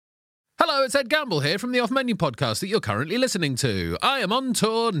Hello, it's Ed Gamble here from the Off Menu podcast that you're currently listening to. I am on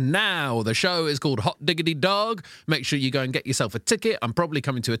tour now. The show is called Hot Diggity Dog. Make sure you go and get yourself a ticket. I'm probably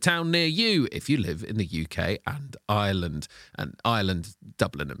coming to a town near you if you live in the UK and Ireland,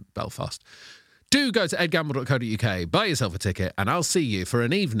 Dublin and Belfast. Do go to edgamble.co.uk, buy yourself a ticket, and I'll see you for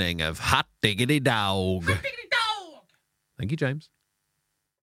an evening of Hot Diggity Dog. Hot Diggity Dog! Thank you, James.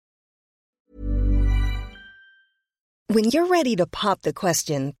 When you're ready to pop the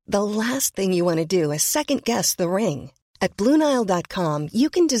question, the last thing you want to do is second-guess the ring. At BlueNile.com, you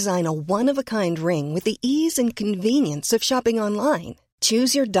can design a one-of-a-kind ring with the ease and convenience of shopping online.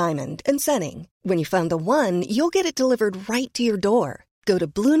 Choose your diamond and setting. When you find the one, you'll get it delivered right to your door. Go to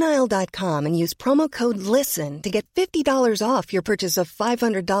BlueNile.com and use promo code LISTEN to get $50 off your purchase of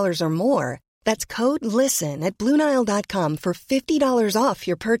 $500 or more. That's code LISTEN at BlueNile.com for $50 off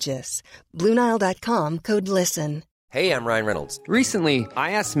your purchase. BlueNile.com, code LISTEN. Hey, I'm Ryan Reynolds. Recently,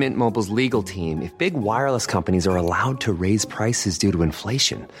 I asked Mint Mobile's legal team if big wireless companies are allowed to raise prices due to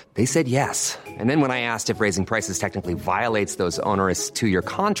inflation. They said yes. And then when I asked if raising prices technically violates those onerous two-year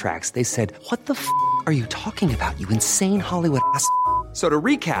contracts, they said, "What the f*** are you talking about, you insane Hollywood ass?" So to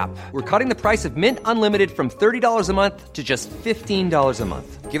recap, we're cutting the price of Mint Unlimited from $30 a month to just $15 a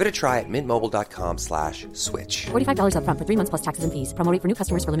month. Give it a try at mintmobile.com/switch. $45 up front for 3 months plus taxes and fees. Promo rate for new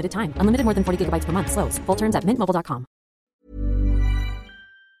customers for limited time. Unlimited more than 40 gigabytes per month. Slows full terms at mintmobile.com.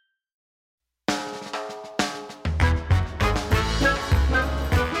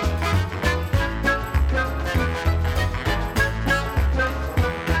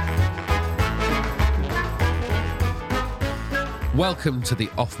 Welcome to the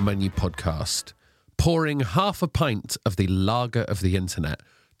Off Menu podcast. Pouring half a pint of the lager of the internet,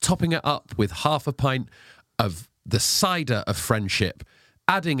 topping it up with half a pint of the cider of friendship,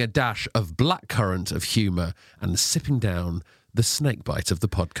 adding a dash of blackcurrant of humour, and sipping down the snake bite of the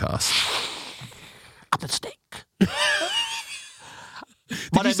podcast. I'm a snake.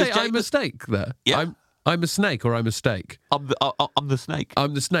 Did you say I'm a snake there? Yeah. I'm a snake or I'm a steak? I'm the snake.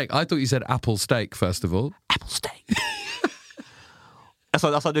 I'm the snake. I thought you said apple steak, first of all. Apple steak.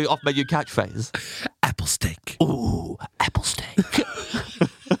 That's our new off-menu catchphrase. Apple steak. Ooh, apple steak.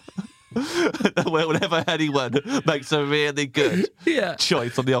 Whenever anyone makes a really good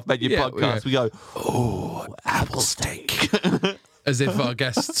choice on the off-menu podcast, we go, ooh, apple steak. As if our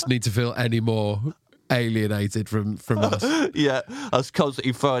guests need to feel any more alienated from us. Yeah, us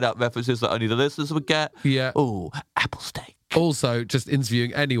constantly throwing out references that only the listeners would get. Yeah. Ooh, apple steak. Also, just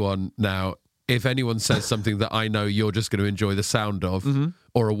interviewing anyone now, if anyone says something that I know you're just going to enjoy the sound of,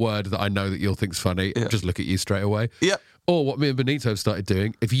 or a word that I know that you'll think's funny, just look at you straight away. Yeah. Or what me and Benito have started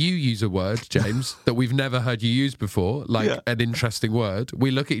doing, if you use a word, James, that we've never heard you use before, like an interesting word, we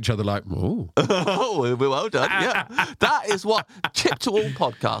look at each other like, ooh. Oh, well done. Yeah. That is what tip to all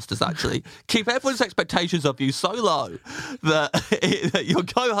podcasters, actually. Keep everyone's expectations of you so low that your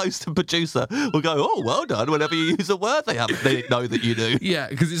co-host and producer will go, oh, well done, whenever you use a word they know that you do. Yeah,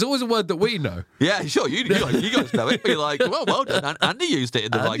 because it's always a word that we know. Yeah, sure, you guys know it. Be like, well done. Andy used it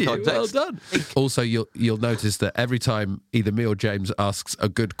in the right context. Well done. Also, you'll notice that every time either me or James asks a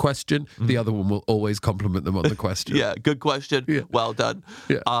good question, the other one will always compliment them on the question. Yeah, good question. Yeah. Well done.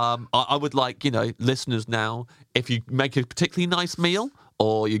 Yeah. I would like, listeners now, if you make a particularly nice meal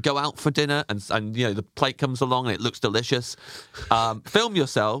or you go out for dinner and the plate comes along and it looks delicious, film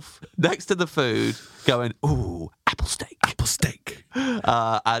yourself next to the food going, ooh, apple steak. Apple steak.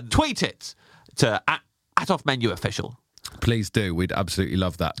 And tweet it to at Off Menu Official. Please do. We'd absolutely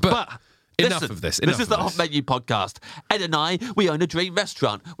love that. But enough listen, of this. This is the Off Menu podcast. Ed and I, we own a dream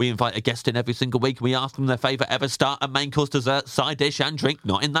restaurant. We invite a guest in every single week. We ask them their favourite ever starter, main course, dessert, side dish and drink,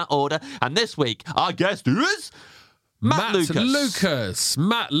 not in that order. And this week, our guest is Matt Lucas.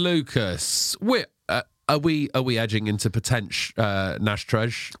 Matt Lucas. Are we edging into potential Nash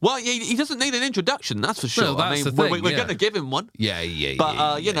Tresh? Well, he doesn't need an introduction, that's for sure. Well, that's the thing, we're going to give him one. Yeah.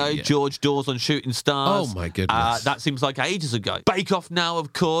 But, George Dawes on Shooting Stars. Oh, my goodness. That seems like ages ago. Bake Off now,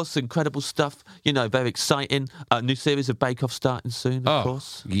 of course. Incredible stuff. Very exciting. New series of Bake Off starting soon, of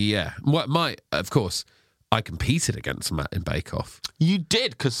course. Yeah. Of course, I competed against Matt in Bake Off. You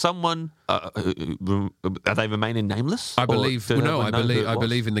did, because someone... are they remaining nameless? I believe. I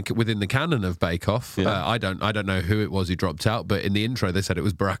believe within the canon of Bake Off. Yeah. I don't know who it was who dropped out, but in the intro they said it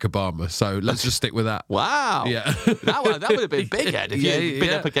was Barack Obama. So let's just stick with that. Wow. Yeah. that would have been big, Ed, if you'd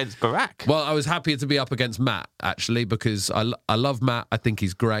been up against Barack. Well, I was happy to be up against Matt actually because I love Matt. I think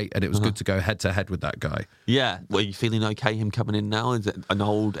he's great, and it was good to go head to head with that guy. Yeah. Were you feeling okay him coming in now? Is it an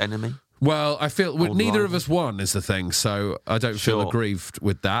old enemy? Well, I feel Old neither of rival. us won is the thing, so I don't feel Sure. aggrieved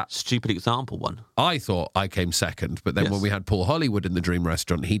with that. Stupid example one. I thought I came second, but then Yes. when we had Paul Hollywood in the Dream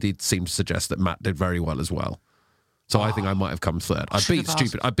Restaurant, he did seem to suggest that Matt did very well as well. So I think I might have come third. I should beat have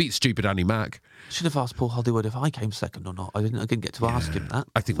stupid. I beat stupid Annie Mac. Should have asked Paul Hollywood if I came second or not. I didn't get to ask him that.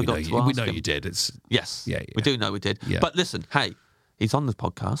 I think we know, Forgot to you, we ask know him. you did. It's Yes. Yeah, We yeah. do know we did. Yeah. But listen, hey, he's on the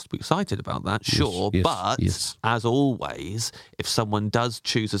podcast. We're excited about that, sure. yes, but yes. as always, if someone does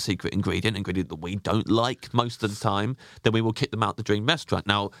choose a secret ingredient that we don't like most of the time, then we will kick them out the Dream Restaurant.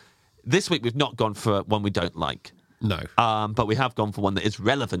 Now, this week we've not gone for one we don't like. no. But we have gone for one that is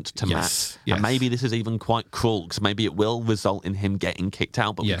relevant to Yes, Matt. yes. And maybe this is even quite cruel because maybe it will result in him getting kicked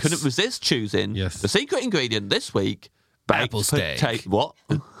out. But Yes. we couldn't resist choosing Yes. the secret ingredient this week. Baked Apple steak. What?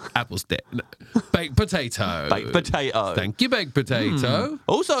 Apples dip. Baked potato. Baked potato. Thank you, baked potato.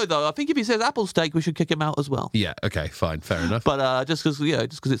 Also, though, I think if he says apple steak, we should kick him out as well. Yeah. Okay. Fine. Fair enough. But just because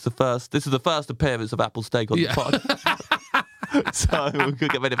it's the first, this is the first appearance of apple steak on Yeah. the pod. So we could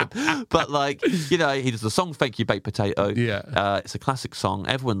get rid of him. But he does the song "Fake You Baked Potato." Yeah. It's a classic song.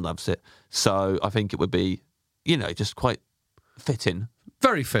 Everyone loves it. So I think it would be, just quite fitting.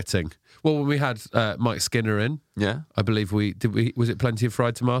 Very fitting. Well, when we had Mike Skinner in, Yeah. I believe was it Plenty of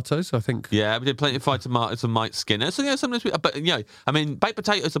Fried Tomatoes? I think. Yeah, we did plenty of fried tomatoes and Mike Skinner. So sometimes baked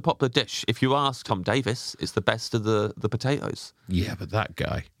potato is a popular dish. If you ask Tom Davis, it's the best of the potatoes. Yeah, but that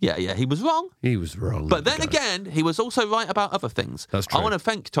guy, Yeah, he was wrong. he was wrong. But then guy. again, he was also right about other things. That's true. I want to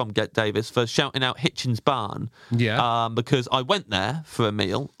thank Tom Davis for shouting out Hitchens Barn. Yeah. Because I went there for a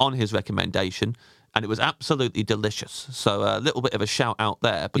meal on his recommendation, and it was absolutely delicious. So a little bit of a shout out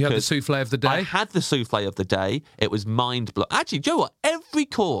there. Because You had the souffle of the day? I had the souffle of the day. It was mind-blowing. Actually, do you know what? Every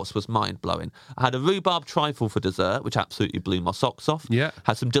course was mind-blowing. I had a rhubarb trifle for dessert, which absolutely blew my socks off. Yeah.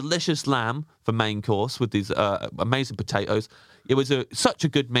 Had some delicious lamb for main course with these amazing potatoes. It was such a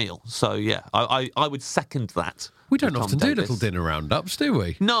good meal. So, yeah, I would second that. We don't with Tom often do Davis. little dinner roundups, do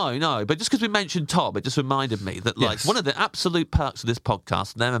we? No, but just because we mentioned Tom, it just reminded me that Yes. one of the absolute perks of this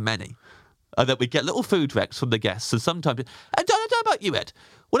podcast, and there are many, are that we get little food recs from the guests, and sometimes, I don't know about you, Ed,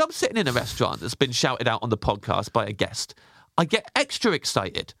 when I'm sitting in a restaurant that's been shouted out on the podcast by a guest, I get extra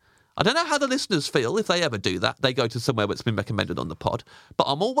excited. I don't know how the listeners feel if they ever do that. They go to somewhere that's been recommended on the pod, but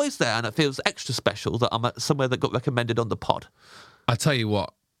I'm always there, and it feels extra special that I'm at somewhere that got recommended on the pod. I tell you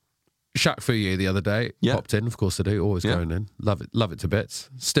what, Shaq Fuye the other day Yeah. popped in. Of course I do. Always Yeah. going in. Love it to bits.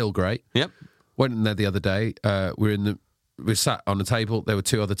 Still great. Yep. Went in there the other day. We sat on a table. There were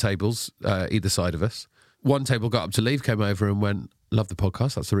two other tables either side of us. One table got up to leave, came over and went, "Love the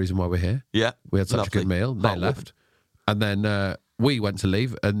podcast. That's the reason why we're here." Yeah. We had such a Lovely. good meal. They Heartwarming. left, and then we went to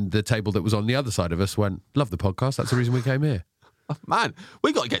leave, and the table that was on the other side of us went, "Love the podcast. That's the reason we came here." Man,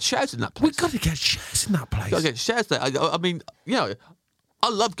 we got to get shares in that place. We've got to get shares in that place. Got to get shares there. I mean, I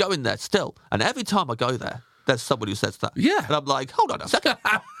love going there still. And every time I go there, there's someone who says that. Yeah. And I'm like, hold on a second.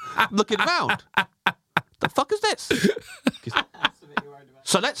 I'm looking around. The fuck is this?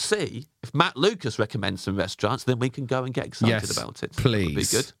 So let's see if Matt Lucas recommends some restaurants, then we can go and get excited Yes, about it. please. That would be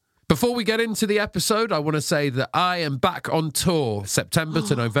good. Before we get into the episode, I want to say that I am back on tour September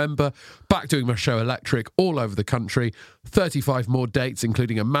to November, back doing my show Electric all over the country. 35 more dates,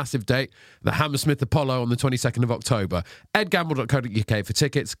 including a massive date, the Hammersmith Apollo on the 22nd of October. edgamble.co.uk for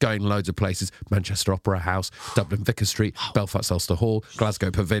tickets, going loads of places. Manchester Opera House, Dublin Vicar Street, Belfast Ulster Hall, Glasgow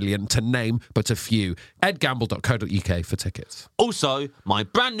Pavilion, to name but a few. edgamble.co.uk for tickets. Also, my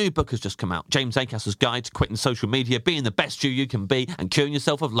brand new book has just come out. James Acastle's Guide to Quitting Social Media, Being the Best You Can Be and Curing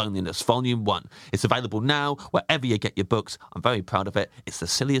Yourself of Loneliness, Volume 1. It's available now wherever you get your books. I'm very proud of it. It's the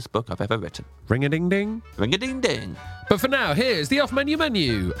silliest book I've ever written. Ring-a-ding-ding. Ring-a-ding-ding. But for now, here's the off-menu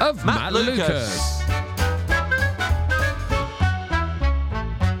menu of Matt Lucas.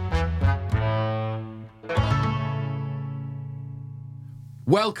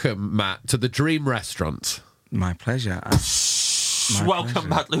 Welcome, Matt, to the Dream Restaurant. My pleasure. Welcome,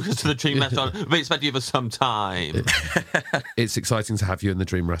 Matt Lucas, to the Dream Restaurant. We've been expecting you for some time. It's exciting to have you in the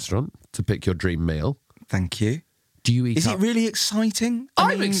Dream Restaurant to pick your dream meal. Thank you. Do you eat Is up? it really exciting?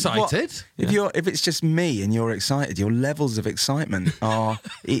 I'm excited. If it's just me and you're excited, your levels of excitement are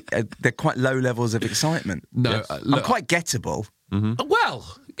they're quite low levels of excitement. No, Yes. look, I'm quite gettable.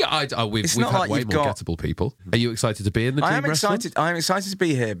 Well, yeah, we've It's had not like way you've more got- gettable people. Are you excited to be in the Dream I am Restaurant? excited. I am excited to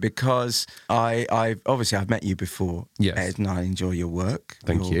be here because I've met you before, Yes. Ed, and I enjoy your work.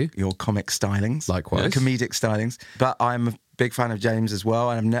 Thank you. Your comic stylings, Likewise. comedic stylings. But I'm a big fan of James as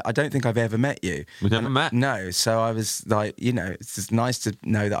well, and I don't think I've ever met you. We've never met. No, so I was like, it's just nice to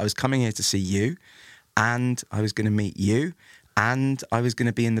know that I was coming here to see you, and I was going to meet you, and I was going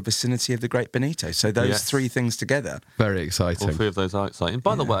to be in the vicinity of the Great Benito. So those Yes. three things together. Very All exciting. three of those are exciting.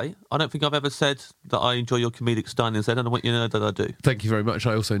 By the way, I don't think I've ever said that I enjoy your comedic stylings. I don't know what you know that I do. Thank you very much.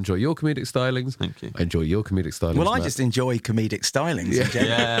 I also enjoy your comedic stylings. Thank you. I enjoy your comedic stylings. Well, I Matt. just enjoy comedic stylings in general.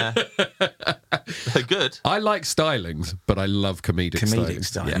 Yeah. They're good. I like stylings, but I love comedic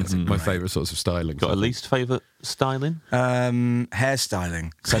stylings. stylings Yeah, it's are my great. favourite sorts of stylings. Got a least favourite styling?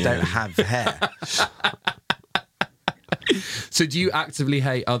 Hairstyling, because I don't have hair. So do you actively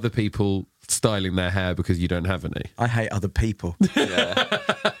hate other people styling their hair because you don't have any? I hate other people.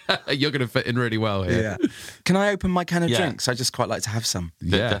 You're going to fit in really well here. Yeah. Can I open my can of Yeah. drinks? I just quite like to have some.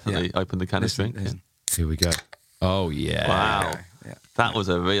 Yeah. Definitely open the can of drink. Listen. Here we go. Oh, yeah. Wow. Yeah. That was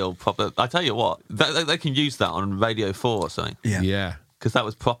a real proper... I tell you what, they can use that on Radio 4 or something. Yeah. Yeah. Because that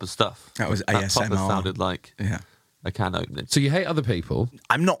was proper stuff. That was That proper ASMR. sounded like Yeah. a can opening. So you hate other people?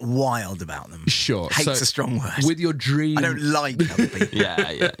 I'm not wild about them. Sure. Hate's So a strong word. With your dream... I don't like other people.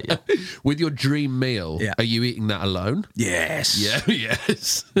 Yeah. With your dream meal, Yeah. are you eating that alone? Yes. Yeah,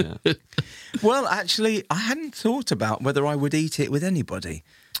 yes. Well, actually, I hadn't thought about whether I would eat it with anybody.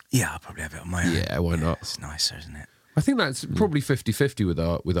 Yeah, I'll probably have it on my own. Yeah, why not? It's nicer, isn't it? I think that's probably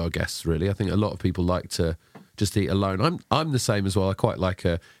 50-50 with our guests, really. I think a lot of people like to just eat alone. I'm the same as well. I quite like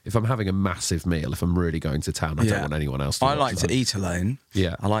if I'm having a massive meal, if I'm really going to town, I don't want anyone else to I watch like to alone. eat alone.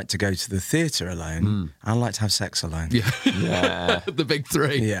 Yeah. I like to go to the theatre alone. I like to have sex alone. Yeah. Yeah. The big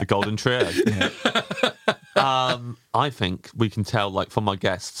three. Yeah. The golden trio. I think we can tell, like, from my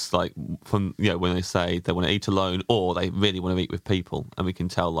guests, like, from, you know, when they say they want to eat alone or they really want to eat with people, and we can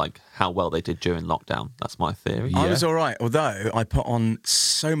tell, like, how well they did during lockdown. That's my theory. I was all right, although I put on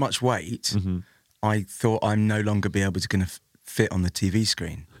so much weight, I thought I'm no longer be able to going to fit on the TV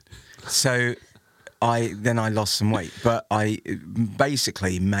screen. So I lost some weight, but I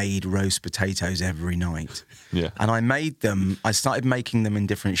basically made roast potatoes every night. Yeah. And I started making them in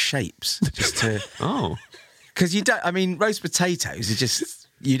different shapes just to, Oh. because roast potatoes are just,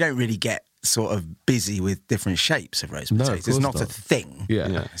 you don't really get sort of busy with different shapes of roast No, of potatoes. It's course not a not. thing. Yeah.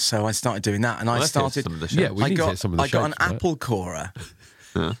 Yeah. So I started doing that, and I Let's hear started. some of the Yeah, shapes. we need to hear some of the I got an shapes, right? apple corer,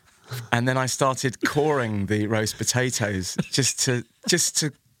 and then I started coring the roast potatoes just to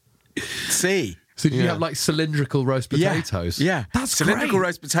see. So do you Yeah. have like cylindrical roast potatoes? Yeah, That's cylindrical great.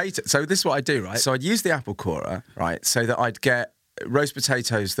 roast potato. So this is what I do, right? So I'd use the apple corer, right, so that I'd get roast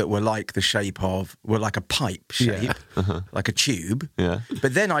potatoes that were like the shape of like a pipe shape, like a tube. Yeah.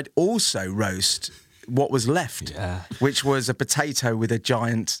 But then I'd also roast what was left, which was a potato with a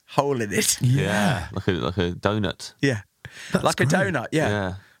giant hole in it. Yeah. Like a donut. Yeah. Like a donut, yeah.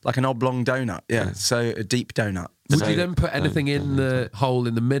 Yeah. Like an oblong donut, yeah. So a deep donut. Would So you then put anything in the hole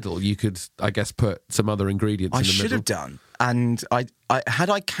in the middle? You could, I guess, put some other ingredients I in the should middle. have done. And I had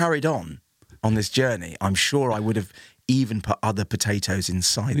I carried on this journey, I'm sure I would have even put other potatoes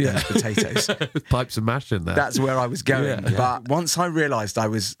inside those potatoes. With pipes of mash in there. That's where I was going. Yeah. But once I realised I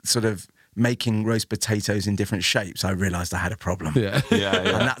was sort of making roast potatoes in different shapes, I realised I had a problem. yeah. Yeah.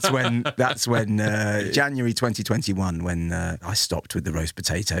 And that's when January 2021, when I stopped with the roast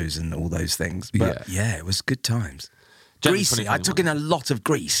potatoes and all those things. But yeah, it was good times. January Greasy. I took in a lot of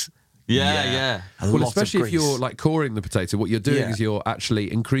grease. Yeah. A Well, lot especially of if grease. you're like coring the potato, what you're doing Yeah. is you're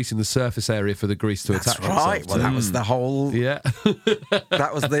actually increasing the surface area for the grease to That's attach right. itself Well, to. that was the whole. Yeah.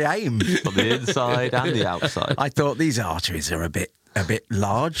 That was the aim. On the inside and the outside. I thought these arteries are a bit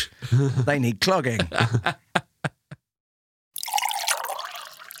large. They need clogging.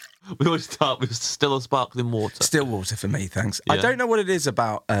 We always start with still or sparkling water. Still water for me, thanks. I Yeah. don't know what it is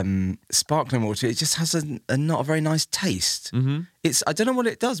about sparkling water. It just has a not a very nice taste. Mm-hmm. I don't know what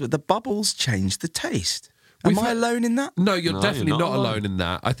it does, but the bubbles change the taste. Am I alone in that? No, you're No, definitely you're not not alone in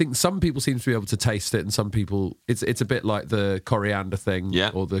that. I think some people seem to be able to taste it, and some people it's a bit like the coriander thing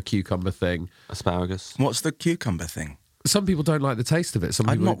Yeah. or the cucumber thing. Asparagus. What's the cucumber thing? Some people don't like the taste of it. Some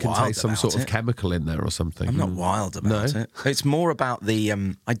I'm people not can wild taste some about sort of it. chemical in there or something. I'm not wild about No? it. It's more about the.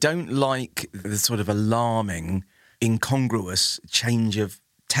 I don't like the sort of alarming, incongruous change of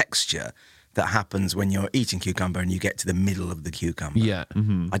texture that happens when you're eating cucumber and you get to the middle of the cucumber. Yeah.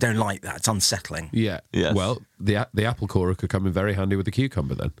 I don't like that. It's unsettling. Yeah. Yes. Well, the apple corer could come in very handy with the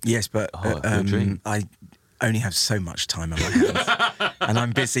cucumber then. Yes, but your dream. I only have so much time on my hands, and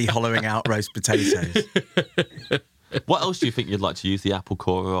I'm busy hollowing out roast potatoes. What else do you think you'd like to use the apple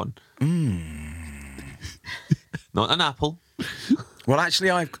corer on? Not an apple. Well,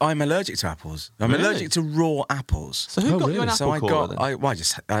 actually, I'm allergic to apples. I'm Really? allergic to raw apples. So who got you an apple So corer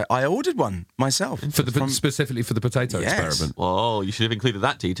then? I ordered one myself. Specifically for the potato Yes. experiment. Well, you should have included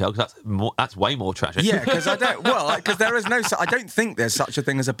that detail because that's way more tragic. Yeah, because I don't. Well, because there is no. I don't think there's such a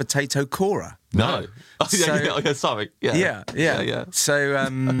thing as a potato corer. No. Oh, So- yeah, sorry. Yeah. Yeah. So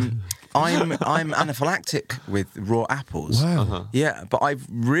I'm anaphylactic with raw apples. Wow. Uh-huh. Yeah, but I've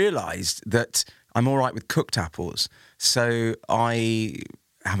realised that I'm all right with cooked apples. So I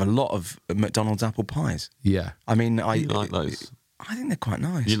have a lot of McDonald's apple pies. Yeah. I mean, You like those? I think they're quite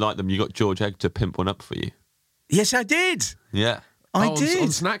nice. You like them? You got George Egg to pimp one up for you. Yes, I did. Yeah. I on, did.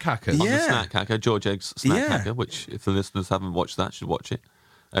 on Snack Hackers. On the Yeah. Snack Hacker, George Egg's Snack Yeah. Hacker, which if the listeners haven't watched that, should watch it.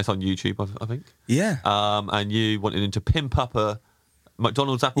 It's on YouTube, I think. Yeah. And you wanted him to pimp up a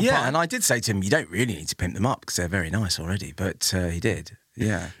McDonald's apple Yeah, pie. and I did say to him, you don't really need to pimp them up because they're very nice already. But he did.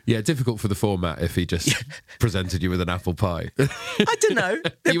 Yeah. Yeah, difficult for the format if he just presented you with an apple pie. I don't know.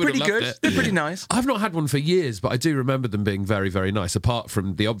 They're You would have pretty loved good. it. They're pretty nice. I've not had one for years, but I do remember them being very, very nice, apart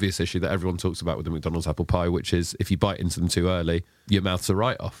from the obvious issue that everyone talks about with the McDonald's apple pie, which is if you bite into them too early, your mouth's a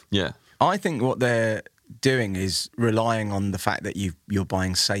write-off. Yeah. I think what they're doing is relying on the fact that you're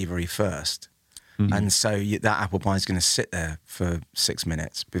buying savoury first. And so that apple pie is going to sit there for 6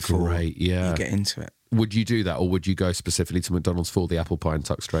 minutes before Great, yeah. you get into it. Would you do that, or would you go specifically to McDonald's for the apple pie and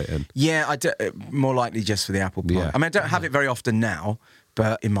tuck straight in? Yeah, more likely just for the apple pie. Yeah. I mean, I don't have it very often now,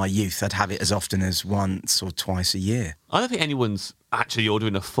 but in my youth, I'd have it as often as once or twice a year. I don't think anyone's actually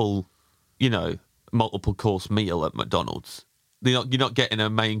ordering a full, multiple course meal at McDonald's. You're not getting a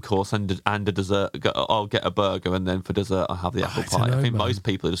main course and a dessert. I'll get a burger and then for dessert I'll have the apple don't pie. know, I think man. most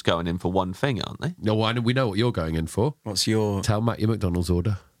people are just going in for one thing, aren't they? No, we know what you're going in for. What's your Tell Matt your McDonald's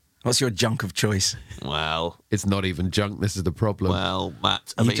order. junk of choice? Well, It's not even junk. This is the problem.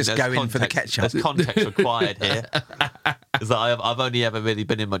 Matt. You just there's go in for the context- ketchup. There's context required here. Is that I've only ever really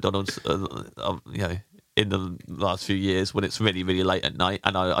been in McDonald's, in the last few years when it's really, really late at night,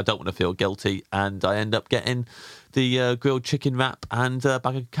 and I don't want to feel guilty, and I end up getting the grilled chicken wrap and a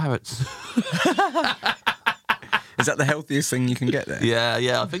bag of carrots. Is that the healthiest thing you can get there?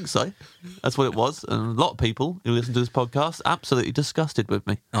 Yeah, I think so. That's what it was. And a lot of people who listen to this podcast absolutely disgusted with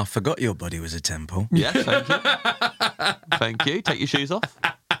me. I forgot your body was a temple. Yeah, thank you. Thank you. Take your shoes off.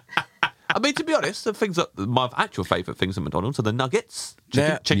 I mean, to be honest, my actual favourite things at McDonald's are the nuggets,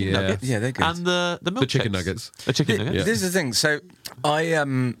 chicken Yeah. nuggets, Yeah, they're good. and the milkshakes. The chicken nuggets. The chicken nuggets. This is the thing. So I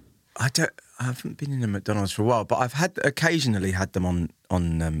haven't been in a McDonald's for a while, but I've occasionally had them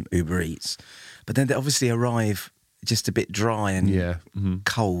on Uber Eats, but then they obviously arrive just a bit dry and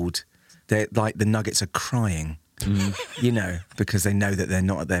cold. They're like the nuggets are crying, because they know that they're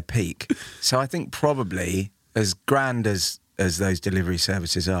not at their peak. So I think probably as grand as those delivery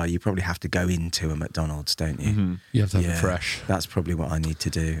services are, you probably have to go into a McDonald's, don't you? You have to have it fresh. That's probably what I need to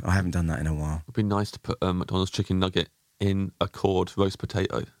do. I haven't done that in a while. It'd be nice to put a McDonald's chicken nugget in a cored roast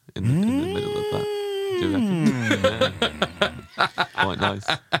potato in the middle of that. Do you reckon? Yeah. Quite nice.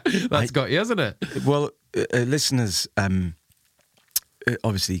 That's got you, hasn't it? Well, listeners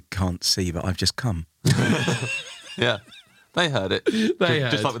obviously can't see, but I've just come. Yeah. They heard it. They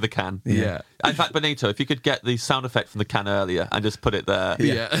just heard. like with the can. Yeah. In fact, Benito, if you could get the sound effect from the can earlier and just put it there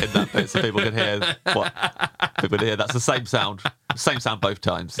Yeah. in that bit so people can hear what people can hear. That's the same sound. Same sound both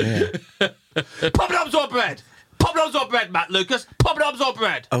times. Yeah. Poppadoms or bread? Poppadoms or bread, Matt Lucas? Poppadoms or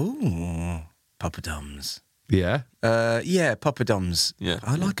bread? Oh, poppadoms. Yeah. Yeah, poppadoms. Yeah.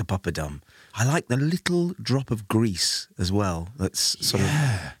 I like a poppadom. I like the little drop of grease as well. That's sort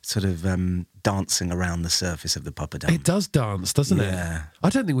of dancing around the surface of the poppadom. It does dance, doesn't Yeah. it? I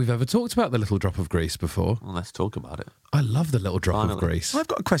don't think we've ever talked about the little drop of grease before. Well, let's talk about it. I love the little drop of Finally. grease. I've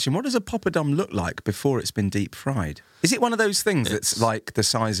got a question. What does a poppadom look like before it's been deep fried? Is it one of those things that's like the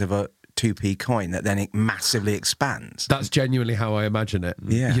size of a 2p coin that then it massively expands? That's genuinely how I imagine it.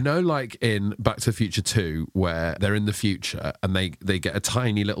 Yeah. You know, like in Back to the Future 2, where they're in the future and they get a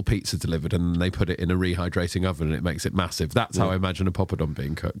tiny little pizza delivered and they put it in a rehydrating oven and it makes it massive. That's how I imagine a poppadom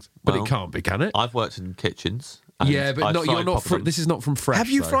being cooked. But Well, it can't be, can it? I've worked in kitchens. and Yeah, but I've not, you're fried not. poppadoms. This is not from fresh. Have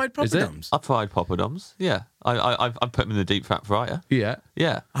you though, fried is it? poppadoms? I've fried poppadoms. Yeah, I've put them in the deep fat fryer. Yeah.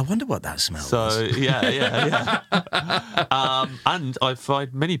 Yeah. I wonder what that smells. So yeah. And I've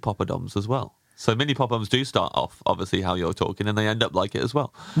fried mini poppadoms as well. So mini poppadoms do start off obviously how you're talking, and they end up like it as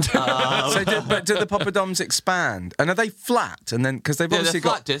well. But do the poppadoms expand? And are they flat? And then because they've Yeah, obviously they're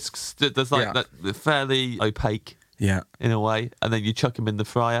got flat discs. There's like Yeah. that, they're fairly opaque yeah. in a way, and then you chuck them in the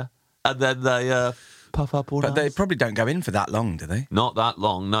fryer, and then they puff up all But they nice. probably don't go in for that long, do they? Not that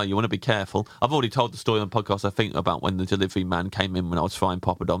long, no. You want to be careful. I've already told the story on the podcast, I think, about when the delivery man came in when I was frying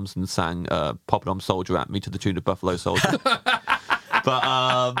poppadoms and sang Poppadom Soldier at me to the tune of Buffalo Soldier.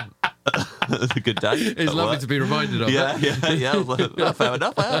 But it was a good day. It's lovely to be reminded of Yeah, it. yeah. Well, fair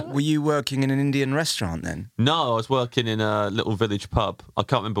enough. Were you working in an Indian restaurant then? No, I was working in a little village pub. I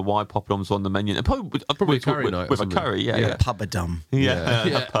can't remember why poppadoms was on the menu. And Probably a curry night or with a something. curry. Yeah, Yeah. yeah. Pubadum. Yeah.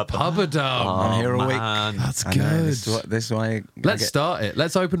 Pubadum. I'm here all week. man. That's I know, good. this is why I Let's get- start it.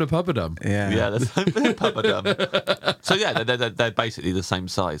 Let's open a pubadum. Yeah. Yeah, that's pubadum. So yeah, they're basically the same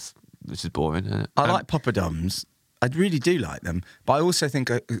size, which is boring. Isn't it? I like poppadoms. I really do like them, but I also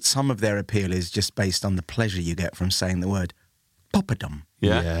think some of their appeal is just based on the pleasure you get from saying the word poppadom.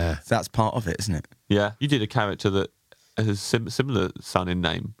 Yeah. That's part of it, isn't it? Yeah. You did a character that has a similar sounding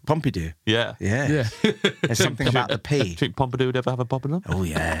name. Pompidou. Yeah. Yeah. There's something about the P. Do you think Pompidou would ever have a poppadom? Oh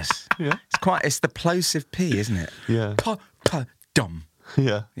yes. Yeah. It's the plosive P, isn't it? Yeah. Poppadom.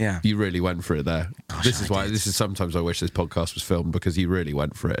 Yeah. Yeah. You really went for it there. This is I why. did. This is sometimes I wish this podcast was filmed because you really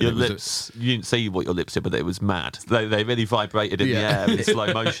went for it. Your It was lips, you didn't see what your lips did, but it was mad. They really vibrated in Yeah. the air in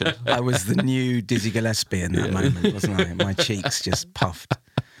slow motion. I was the new Dizzy Gillespie in that moment, wasn't I? My cheeks just puffed.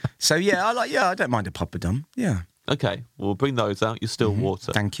 So I don't mind a poppadom. Yeah. Okay, we'll bring those out. You're still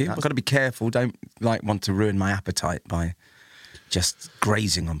water. Thank you. I've got to be careful. Don't want to ruin my appetite by just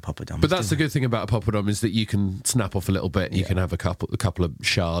grazing on poppadoms. But that's the good thing about a poppadom is that you can snap off a little bit. You can have a couple of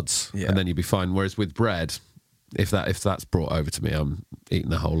shards, Yeah. and then you'll be fine. Whereas with bread, if that's brought over to me, I'm eating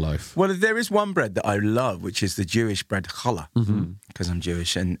the whole loaf. Well, there is one bread that I love, which is the Jewish bread challah, because I'm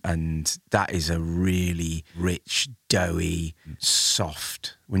Jewish, and that is a really rich, doughy,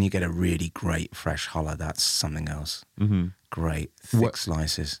 soft. When you get a really great fresh challah, that's something else. Great, thick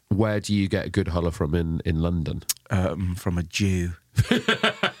slices Where do you get a good challah from in London? from a Jew.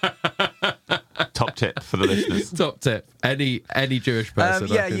 Top tip for the listeners. Top tip: any Jewish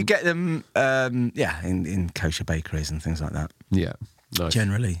person. I can- You get them, in kosher bakeries and things like that. Yeah, nice.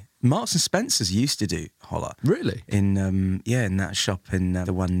 Generally, Marks and Spencer's used to do challah. Really? In in that shop in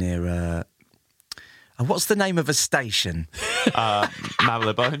the one near. What's the name of a station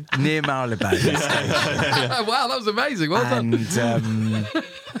Marylebone. near Marylebone? Wow, that was amazing. Well done. And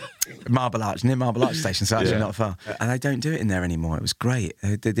Marble Arch, near Marble Arch Station, so actually Yeah. not far. And they don't do it in there anymore. It was great.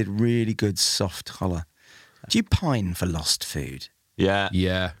 They did really good soft challah. Do you pine for lost food? Yeah.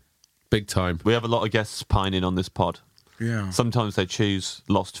 Yeah, big time. We have a lot of guests pining on this pod. Yeah. Sometimes they choose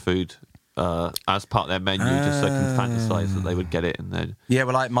lost food as part of their menu just so they can fantasise that they would get it and then. Yeah,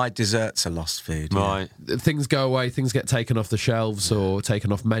 well, like my desserts are lost food. yeah. Right. Things go away, things get taken off the shelves or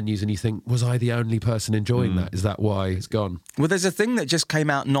taken off menus, and you think, was I the only person enjoying that? Is that why it's gone? Well, there's a thing that just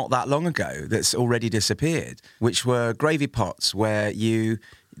came out not that long ago that's already disappeared, which were gravy pots where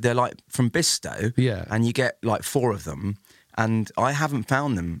they're like from Bisto, Yeah. and you get like 4 of them, and I haven't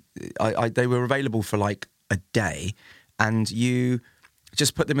found them. They were available for like a day, and you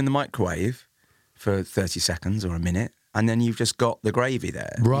just put them in the microwave for 30 seconds or a minute, and then you've just got the gravy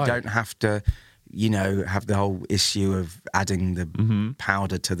there. Right. You don't have to, have the whole issue of adding the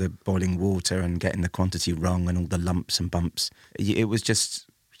powder to the boiling water and getting the quantity wrong and all the lumps and bumps. It was just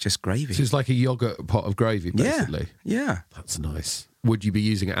gravy. So it's like a yogurt pot of gravy, basically. Yeah. That's nice. Would you be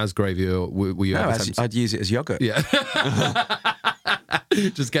using it as gravy, or were you No, ever tempted- I'd use it as yogurt. Yeah.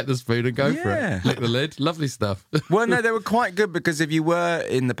 Just get the spoon and go for Yeah. it. Lick the lid. Lovely stuff. Well, no, they were quite good because if you were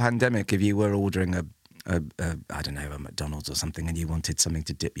in the pandemic, if you were ordering a I don't know, a McDonald's or something, and you wanted something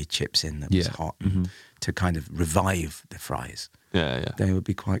to dip your chips in that was Yeah. hot and to kind of revive the fries, Yeah. they would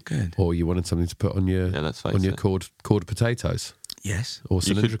be quite good. Or you wanted something to put on your let's face on your it. cord potatoes Yes. or You could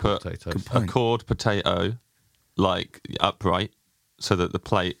cylindrical put potatoes. a cored potato like upright so that the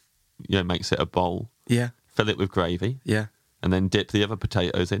plate makes it a bowl. Yeah. Fill it with gravy Yeah. and then dip the other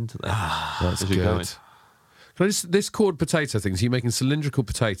potatoes into there. That's as you're good. going. Can I just, this cord potato thing, so you're making cylindrical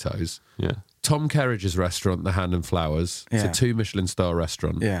potatoes. Yeah. Tom Kerridge's restaurant, The Hand and Flowers, Yeah. it's a 2 Michelin star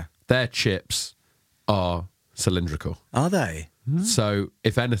restaurant. Yeah. Their chips are cylindrical. Are they? So,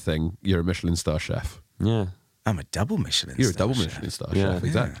 if anything, you're a Michelin star chef. Yeah. I'm a double Michelin. You're a star double chef. Michelin star Yeah. chef,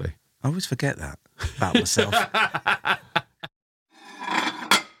 exactly. I always forget that about myself.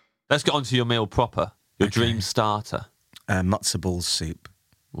 Let's get on to your meal proper. Your Okay. dream starter. Matzo ball soup.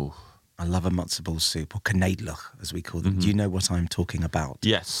 Oof. I love a matzo ball soup, or knedlach, as we call them. Do you know what I'm talking about?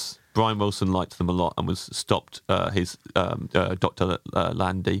 Yes. Brian Wilson liked them a lot and was stopped. His Dr.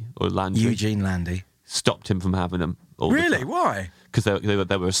 Landy or Landry Eugene Landy. stopped him from having them. Really? Why? Because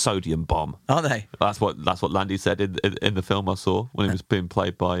they were a sodium bomb. Are they? That's what Landy said in the film I saw when he was being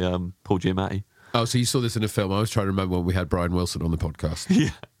played by Paul Giamatti. Oh, so you saw this in a film. I was trying to remember when we had Brian Wilson on the podcast.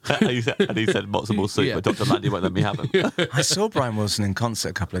 Yeah. and he said matzo ball soup, Yeah. but Dr. Landy won't let me have them. I saw Brian Wilson in concert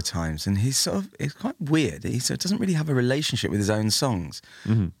a couple of times, and it's quite weird. He sort of doesn't really have a relationship with his own songs.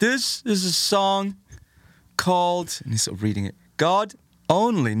 This is a song called, and he's sort of reading it, God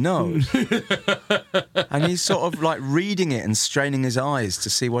only knows. And he's sort of like reading it and straining his eyes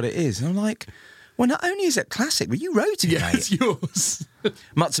to see what it is. And I'm like, well, not only is it classic, but you wrote it, Yeah, mate. it's yours.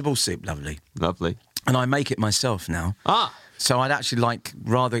 Matzo ball soup, lovely. Lovely. And I make it myself now. Ah. So I'd actually like,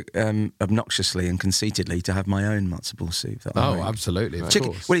 rather obnoxiously and conceitedly, to have my own matzo ball soup. That I Oh, make. absolutely. Of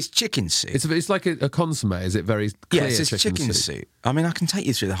Chicken. course. Well, it's chicken soup. It's like a consomme. Is it very clear? Yes, it's chicken soup. I mean, I can take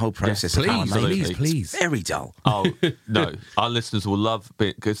you through the whole process of how I Please, make please, it. please. Very dull. Oh, no. Our listeners will love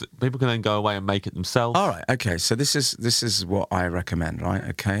it because people can then go away and make it themselves. All right, okay. So this is what I recommend, right?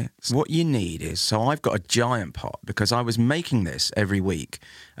 Okay. So what you need is, so I've got a giant pot because I was making this every week,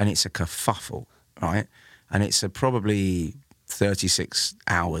 and it's a kerfuffle, right? And it's probably 36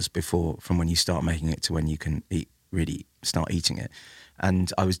 hours from when you start making it to when you can really start eating it.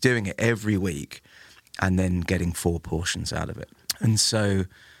 And I was doing it every week, and then getting 4 portions out of it. And so,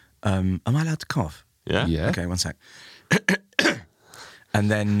 am I allowed to cough? Yeah? Yeah. Okay, one sec.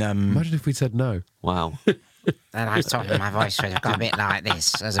 And then, Imagine if we said no. Wow. then I thought my voice would have got a bit like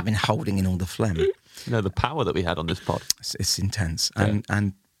this, as I've been holding in all the phlegm. You know, the power that we had on this pod. It's intense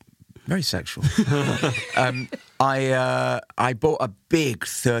and very sexual. I bought a big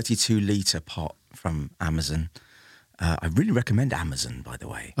 32-litre pot from Amazon. I really recommend Amazon, by the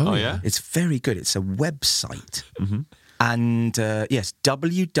way. Oh, yeah? It's very good. It's a website. Mm-hmm. And yes,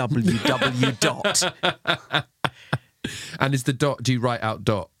 www. dot. And is the dot, do you write out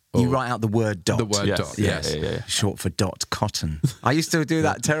dot? You write out the word dot. The word Yes, dot, yeah, yes. yeah. Short for dot cotton. I used to do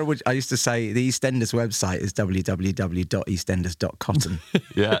that terrible. I used to say the EastEnders website is www.eastenders.cotton.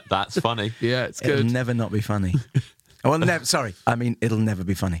 Yeah, that's funny. Yeah, it's It'll good. never not be funny. Well, sorry. I mean, it'll never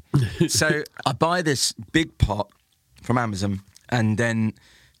be funny. So I buy this big pot from Amazon, and then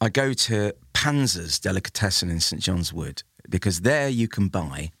I go to Panzer's Delicatessen in St John's Wood, because there you can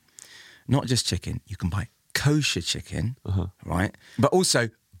buy not just chicken, you can buy kosher chicken, right? But also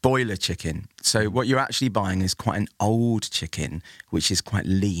boiler chicken. So what you're actually buying is quite an old chicken, which is quite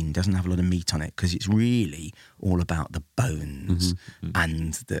lean, doesn't have a lot of meat on it, because it's really all about the bones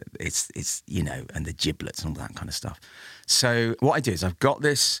and it's you know, and the giblets and all that kind of stuff. So what I do is I've got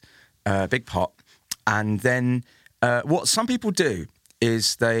this big pot, and then what some people do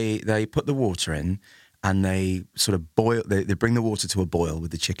is they put the water in, and they sort of boil. They bring the water to a boil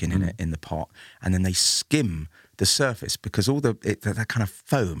with the chicken in it in the pot, and then they skim the surface, because all that kind of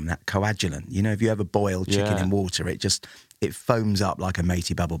foam, that coagulant. You know, if you ever boil chicken in water, it foams up like a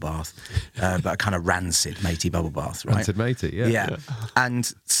matey bubble bath, but a kind of rancid matey bubble bath, right? Rancid matey, yeah. Yeah.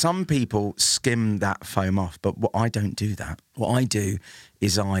 And some people skim that foam off, but I don't do that. What I do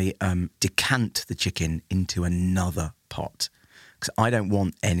is I decant the chicken into another pot, because I don't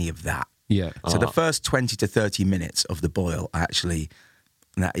want any of that. Yeah. So the first 20 to 30 minutes of the boil,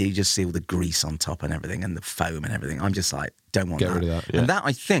 that you just see all the grease on top and everything, and the foam and everything. I'm just like, don't want Get that. rid of that, yeah. And that,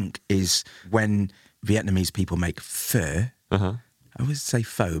 I think, is when Vietnamese people make pho. I always say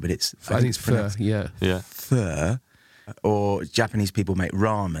pho, but it's... I think it's pho, pronounced yeah. Yeah. pho. Or Japanese people make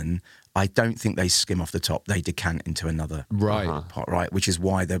ramen. I don't think they skim off the top. They decant into another Right. pot, right? Which is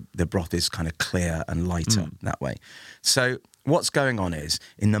why the broth is kind of clear and lighter that way. So what's going on is,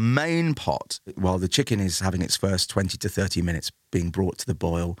 in the main pot, while the chicken is having its first 20 to 30 minutes being brought to the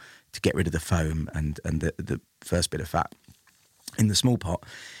boil to get rid of the foam and the first bit of fat, in the small pot,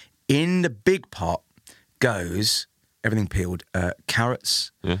 in the big pot goes, everything peeled,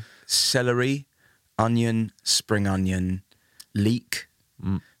 carrots, celery, onion, spring onion, leek,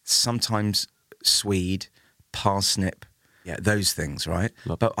 sometimes swede, parsnip, those things, right?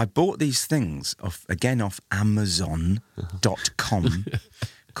 But I bought these things off Amazon.com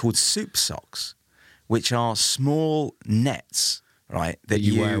called soup socks, which are small nets, right? That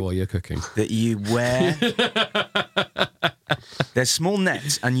you wear while you're cooking. That you wear. They're small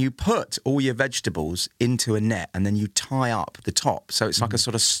nets, and you put all your vegetables into a net, and then you tie up the top. So it's like a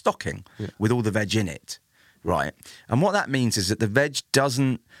sort of stocking with all the veg in it, right? And what that means is that the veg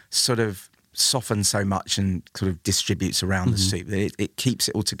doesn't sort of soften so much and sort of distributes around the soup. It keeps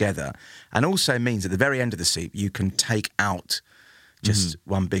it all together, and also means at the very end of the soup you can take out just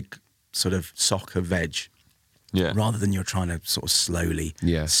one big sort of sock of veg, rather than you're trying to sort of slowly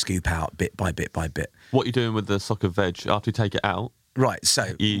scoop out bit by bit by bit. What are you doing with the sock of veg after you take it out? Right, so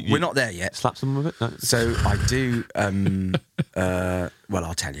we're not there yet. Slap some of it? No. So I do, well,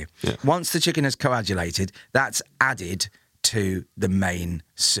 I'll tell you. Yeah. Once the chicken has coagulated, that's added to the main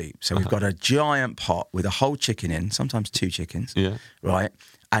soup. So we've got a giant pot with a whole chicken in, sometimes 2 chickens, right?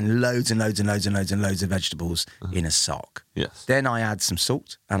 And loads and loads and loads and loads and loads of vegetables in a sock. Yes. Then I add some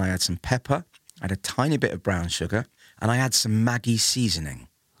salt, and I add some pepper, I add a tiny bit of brown sugar, and I add some Maggi seasoning.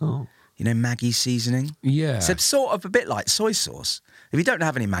 Oh. Maggi seasoning. Yeah. So it's sort of a bit like soy sauce. If you don't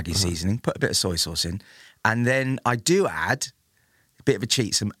have any Maggi seasoning, put a bit of soy sauce in. And then I do add a bit of a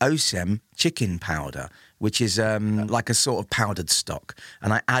cheat, some Osem chicken powder, which is like a sort of powdered stock.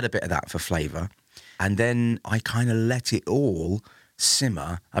 And I add a bit of that for flavour. And then I kind of let it all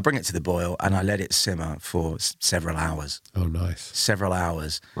simmer. I bring it to the boil and I let it simmer for several hours. Oh, nice. Several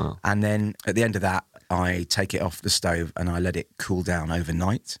hours. Wow. And then at the end of that, I take it off the stove and I let it cool down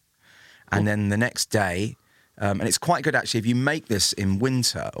overnight. And then the next day, and it's quite good actually if you make this in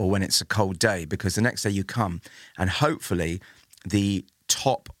winter or when it's a cold day, because the next day you come and hopefully the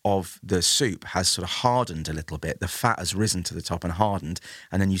top of the soup has sort of hardened a little bit. The fat has risen to the top and hardened.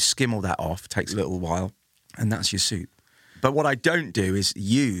 And then you skim all that off, takes a little while, and that's your soup. But what I don't do is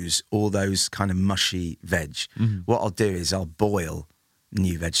use all those kind of mushy veg. What I'll do is I'll boil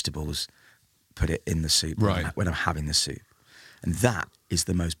new vegetables, put it in the soup when I'm having the soup. And that is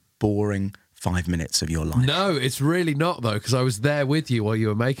the most boring 5 minutes of your life. No, it's really not though, because I was there with you while you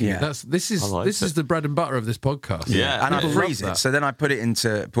were making it. This is the bread and butter of this podcast. Yeah. And I People freeze love it. that. So then I put it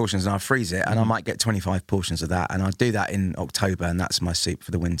into portions and I freeze it and I might get 25 portions of that. And I do that in October and that's my soup for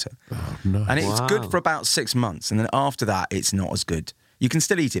the winter. Oh, nice. And it's Wow. good for about 6 months. And then after that, it's not as good. You can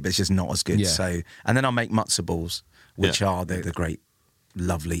still eat it, but it's just not as good. Yeah. So, and then I'll make matzo balls, which are the great,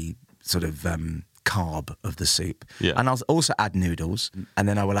 lovely sort of carb of the soup. Yeah. And I'll also add noodles. And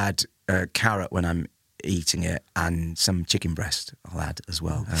then I will add carrot when I'm eating it and some chicken breast I'll add as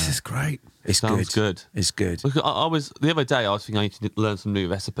well. This is great. It's Sounds good. It's good. Look, I was the other day. I was thinking I need to learn some new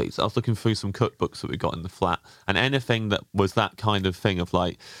recipes. I was looking through some cookbooks that we got in the flat, and anything that was that kind of thing of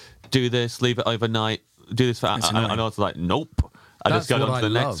like, do this, leave it overnight, do this for. And I was like, nope. I That's just go what on to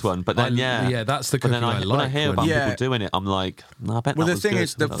the I next love. one. But then, that's the But then cooking I when I like hear when- about Yeah. people doing it, I'm like, no, I bet. Well, that the was thing good.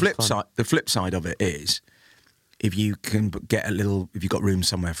 is, the That was flip fun. side. The flip side of it is, if you can get a little, if you've got room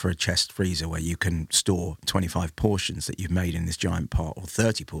somewhere for a chest freezer where you can store 25 portions that you've made in this giant pot, or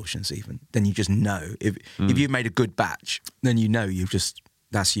 30 portions even, then you just know if you've made a good batch, then you know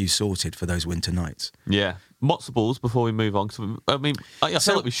that's you sorted for those winter nights. Yeah, matzo balls. Before we move on, 'cause I mean, I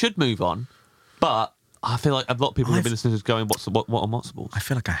feel like we should move on, but I feel like a lot of people who've been listening to going, what are matzo balls? I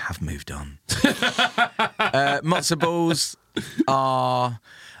feel like I have moved on. Matzo balls are...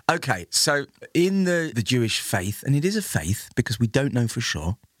 Okay, so in the Jewish faith, and it is a faith because we don't know for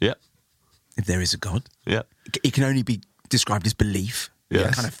sure Yeah, if there is a God. yeah, It can only be described as belief,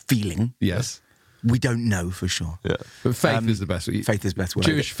 Yes. a kind of feeling. Yes. We don't know for sure. yeah. But faith is the best. Faith is the best word.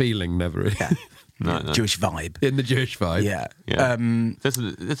 Jewish feeling never is. No. Jewish vibe. In the Jewish vibe. Yeah. Yeah. It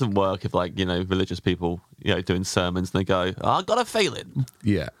doesn't work if, like, religious people, doing sermons and they go, I got a feeling.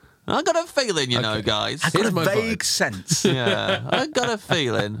 Yeah. I got a feeling, Okay. guys. I've got Here's a my vague vibe. sense. Yeah, I got a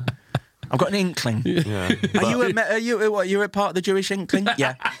feeling. I've got an inkling. Yeah. Are you a part of the Jewish inkling?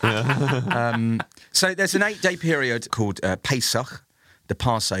 Yeah. So there's an 8-day period called Pesach, the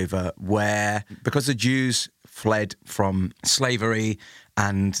Passover, where because the Jews fled from slavery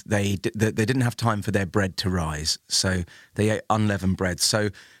and they didn't have time for their bread to rise, so they ate unleavened bread. So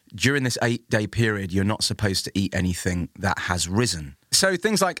during this 8-day period, you're not supposed to eat anything that has risen. So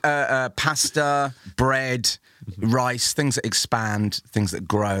things like pasta, bread, rice, things that expand, things that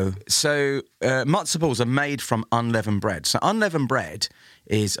grow. So matzo balls are made from unleavened bread. So unleavened bread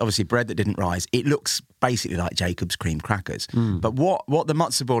is obviously bread that didn't rise. It looks basically like Jacob's cream crackers. But what the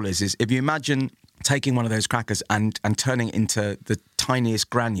matzo ball is if you imagine taking one of those crackers and turning it into the tiniest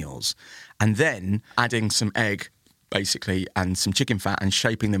granules and then adding some egg, basically, and some chicken fat and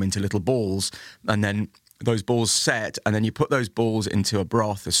shaping them into little balls, and then those balls set, and then you put those balls into a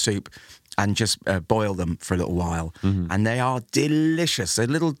broth, a soup, and just boil them for a little while. And they are delicious. They're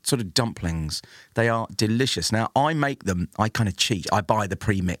little sort of dumplings. They are delicious. Now, I make them, I kind of cheat. I buy the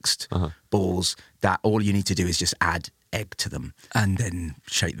pre-mixed balls that all you need to do is just add egg to them and then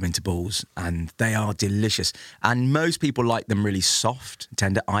shape them into balls, and they are delicious. And most people like them really soft,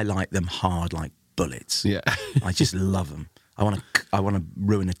 tender. I like them hard, like bullets. Yeah. I just love them. I want to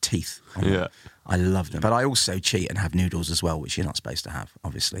ruin a teeth. Yeah. I love them. But I also cheat and have noodles as well, which you're not supposed to have,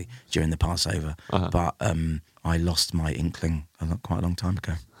 obviously, during the Passover. But I lost my inkling quite a long time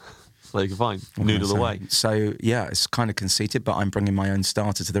ago. So you can find What can noodle I say? away. So, yeah, it's kind of conceited, but I'm bringing my own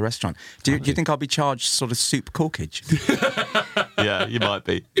starter to the restaurant. Do you think I'll be charged sort of soup corkage? Yeah, you might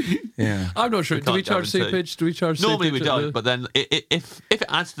be. Yeah. I'm not sure. Do we can't charge guarantee. seepage? Do we charge Normally seepage we at don't, the- but then if it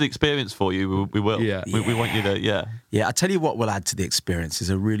adds to the experience for you, we will. Yeah. We want you to, yeah. Yeah, I tell you what will add to the experience is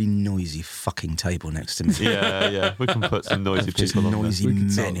a really noisy fucking table next to me. Yeah. We can put some noisy Just people on noisy We can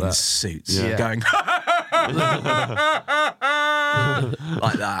sort men in that. suits Yeah. going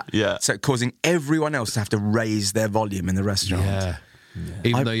like that. Yeah. So causing everyone else to have to raise their volume in the restaurant. Yeah.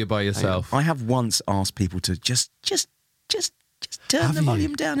 Even though you're by yourself. I have once asked people to just turn the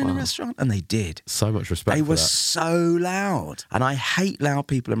volume down in a restaurant, and they did. So much respect They for were that. so loud. And I hate loud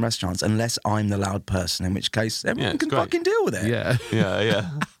people in restaurants unless I'm the loud person, in which case everyone it's can great. fucking deal with it. Yeah. Yeah.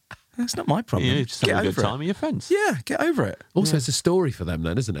 That's not my problem. You just Get have a good over time with your friends. it. Yeah, get over it. Also, it's a story for them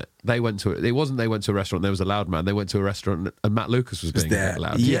then, isn't it? It wasn't they went to a restaurant, there was a loud man. They went to a restaurant and Matt Lucas was being a There. bit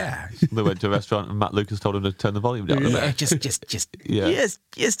loud. Yeah. They went to a restaurant and Matt Lucas told him to turn the volume down. Yeah, just Yeah.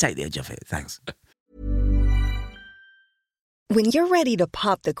 take the edge off it. Thanks. When you're ready to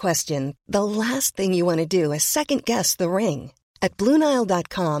pop the question, the last thing you want to do is second-guess the ring. At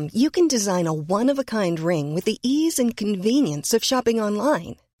BlueNile.com, you can design a one-of-a-kind ring with the ease and convenience of shopping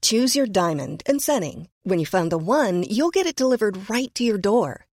online. Choose your diamond and setting. When you find the one, you'll get it delivered right to your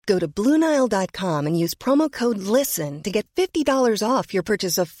door. Go to BlueNile.com and use promo code LISTEN to get $50 off your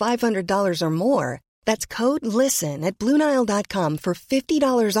purchase of $500 or more. That's code LISTEN at BlueNile.com for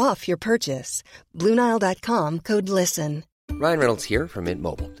 $50 off your purchase. BlueNile.com, code LISTEN. Ryan Reynolds here from Mint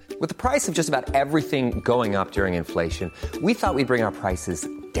Mobile. With the price of just about everything going up during inflation, we thought we'd bring our prices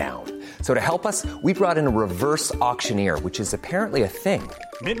down. So to help us, we brought in a reverse auctioneer, which is apparently a thing.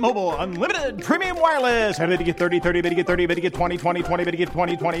 Mint Mobile Unlimited Premium Wireless. How to get 30, 30, bit to get 30, bit to get 20, 20, 20, bit to get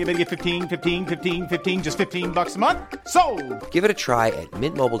 20, 20, bit to get 15, 15, 15, 15, just $15 a month? Sold! Give it a try at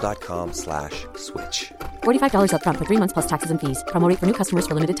mintmobile.com/switch. $45 up front for 3 months plus taxes and fees. Promo rate for new customers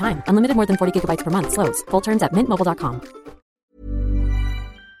for limited time. Unlimited more than 40 gigabytes per month. Slows full terms at mintmobile.com.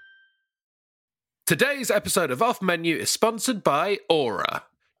 Today's episode of Off Menu is sponsored by Aura.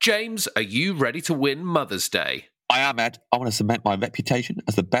 James, are you ready to win Mother's Day? I am, Ed. I want to cement my reputation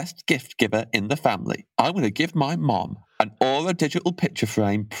as the best gift giver in the family. I'm going to give my mom an Aura digital picture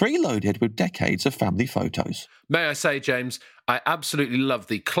frame preloaded with decades of family photos. May I say, James, I absolutely love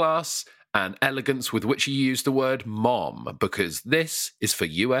the class and elegance with which you use the word mom, because this is for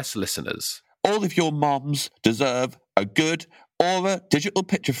US listeners. All of your moms deserve a good Aura digital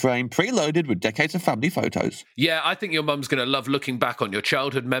picture frame preloaded with decades of family photos. Yeah, I think your mum's going to love looking back on your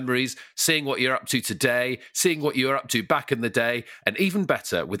childhood memories, seeing what you're up to today, seeing what you were up to back in the day, and even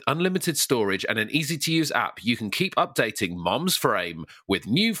better, with unlimited storage and an easy-to-use app, you can keep updating Mom's Frame with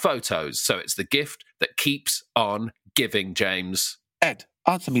new photos, so it's the gift that keeps on giving, James. Ed,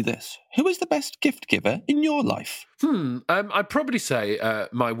 answer me this. Who is the best gift giver in your life? I'd probably say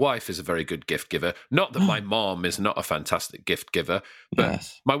my wife is a very good gift giver. Not that my mom is not a fantastic gift giver, but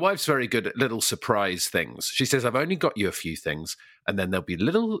Yes. my wife's very good at little surprise things. She says, I've only got you a few things, and then there'll be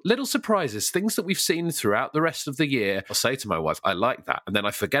little surprises, things that we've seen throughout the rest of the year. I'll say to my wife, I like that, and then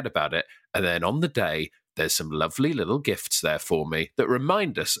I forget about it, and then on the day, there's some lovely little gifts there for me that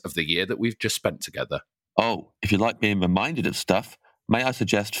remind us of the year that we've just spent together. Oh, if you like being reminded of stuff, may I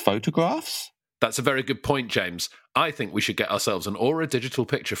suggest photographs? That's a very good point, James. I think we should get ourselves an Aura digital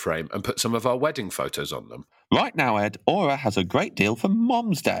picture frame and put some of our wedding photos on them. Right now, Ed, Aura has a great deal for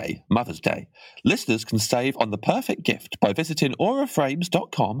Mom's Day, Mother's Day. Listeners can save on the perfect gift by visiting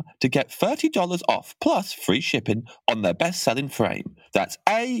auraframes.com to get $30 off plus free shipping on their best-selling frame. That's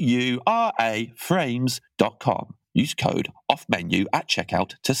AURA frames.com. Use code OFFMENU at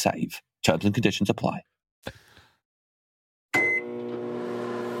checkout to save. Terms and conditions apply.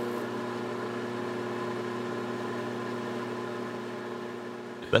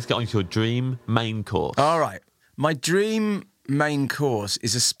 Let's get on to your dream main course. All right. My dream main course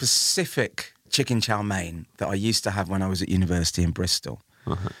is a specific chicken chow mein that I used to have when I was at university in Bristol.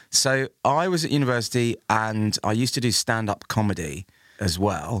 So I was at university and I used to do stand-up comedy as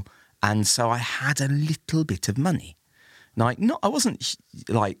well. And so I had a little bit of money. Like, I wasn't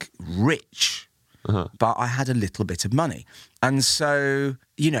like rich, but I had a little bit of money. And so,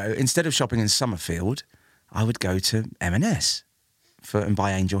 instead of shopping in Summerfield, I would go to M&S and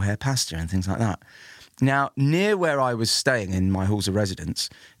buy angel hair pasta and things like that. Now, near where I was staying in my halls of residence,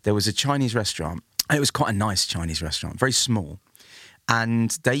 there was a Chinese restaurant. It was quite a nice Chinese restaurant, very small.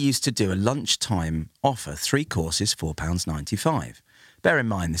 And they used to do a lunchtime offer, 3 courses, £4.95. Bear in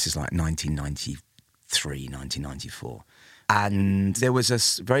mind, this is like 1993, 1994. And there was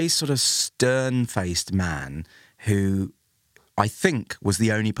a very sort of stern-faced man who I think was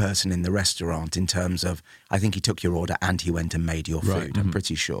the only person in the restaurant in terms of, I think he took your order and he went and made your food, Right. I'm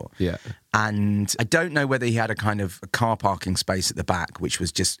pretty sure. Yeah. And I don't know whether he had a kind of a car parking space at the back, which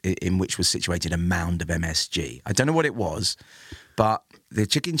was situated a mound of MSG. I don't know what it was, but the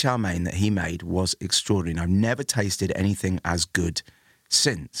chicken chow mein that he made was extraordinary. I've never tasted anything as good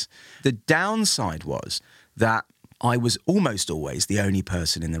since. The downside was that I was almost always the only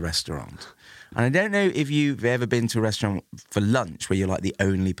person in the restaurant. And I don't know if you've ever been to a restaurant for lunch where you're like the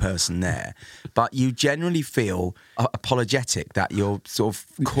only person there, but you generally feel apologetic that you're sort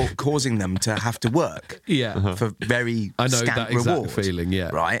of causing them to have to work for very I know scant that exact reward, feeling, yeah.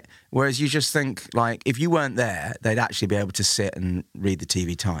 Right? Whereas you just think, like, if you weren't there, they'd actually be able to sit and read the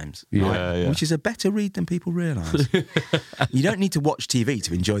TV Times, right? Which is a better read than people realise. You don't need to watch TV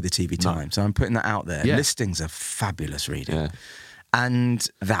to enjoy the TV Times. So I'm putting that out there. Yeah. Listings are fabulous reading. And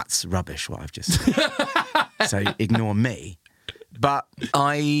that's rubbish, what I've just said. So ignore me. But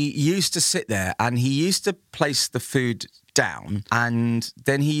I used to sit there and he used to place the food down and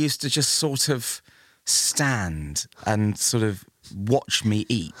then he used to just sort of stand and sort of watch me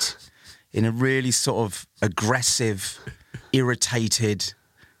eat in a really sort of aggressive, irritated,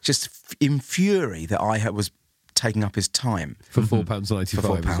 just in fury that I was taking up his time. For £4.95 For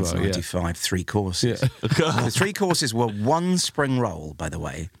 £4.95, as well, 3 courses. Yeah. The 3 courses were 1 spring roll, by the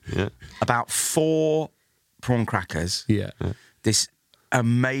way, about 4 prawn crackers, this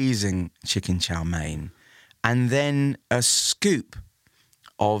amazing chicken chow mein, and then a scoop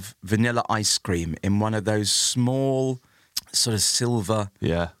of vanilla ice cream in one of those small sort of silver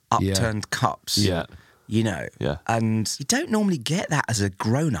upturned cups. You know, and you don't normally get that as a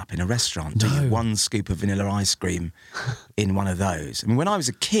grown-up in a restaurant, do you? 1 scoop of vanilla ice cream in one of those. I mean, when I was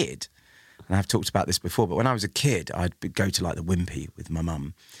a kid, and I've talked about this before, but when I was a kid, I'd go to like the Wimpy with my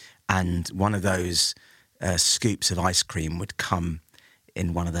mum, and one of those scoops of ice cream would come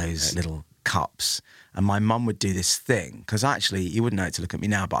in one of those little cups. And my mum would do this thing, because actually, you wouldn't know it to look at me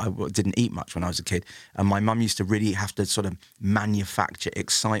now, but I didn't eat much when I was a kid. And my mum used to really have to sort of manufacture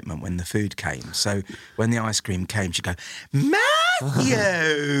excitement when the food came. So when the ice cream came, she'd go,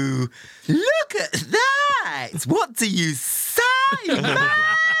 Matthew, look at that. What do you say,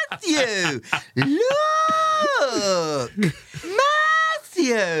 Matthew? Look,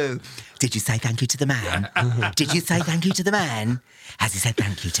 Matthew. Did you say thank you to the man? Did you say thank you to the man? Has he said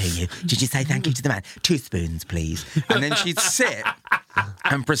thank you to you? Did you say thank you to the man? 2 spoons, please. And then she'd sit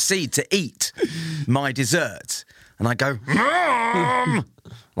and proceed to eat my dessert. And I'd go,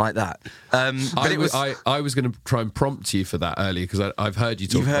 like that. I was going to try and prompt you for that earlier because I've heard you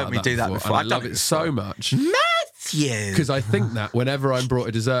talk You've heard about me that do that before. And I love it so much. Matthew! Because I think that whenever I'm brought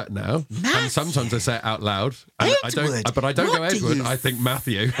a dessert now, and sometimes I say it out loud, and I don't go Edward, I think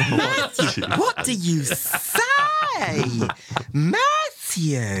Matthew. Matthew, what do you say?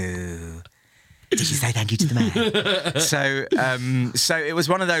 Matthew! Did you say thank you to the man? So it was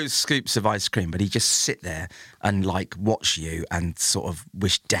one of those scoops of ice cream, but he'd just sit there and like watch you and sort of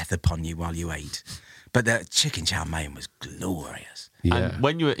wish death upon you while you ate. But the chicken chow mein was glorious. Yeah. And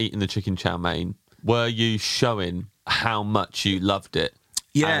when you were eating the chicken chow mein, were you showing how much you loved it?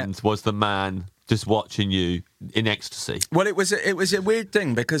 Yeah. And was the man just watching you in ecstasy? Well, it was a weird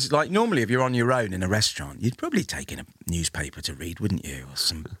thing because, like, normally if you're on your own in a restaurant, you'd probably take in a newspaper to read, wouldn't you? Or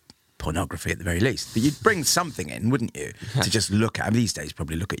some pornography at the very least. But you'd bring something in, wouldn't you? To just look at. I mean, these days,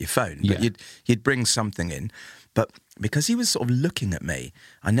 probably look at your phone. But you'd bring something in. But because he was sort of looking at me,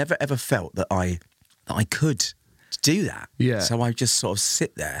 I never ever felt that I could do that. Yeah. So I just sort of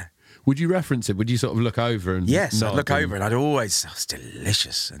sit there. Would you reference it? Would you sort of look over and Yes, I'd nod look over and I'd always, it's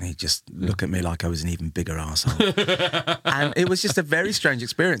delicious. And he'd just look at me like I was an even bigger arsehole. And it was just a very strange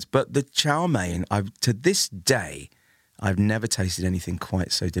experience. But the chow mein, to this day, I've never tasted anything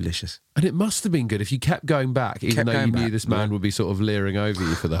quite so delicious. And it must have been good if you kept going back, even though you knew this man would be sort of leering over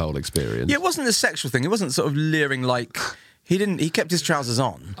you for the whole experience. Yeah, it wasn't a sexual thing. It wasn't sort of leering like... He kept his trousers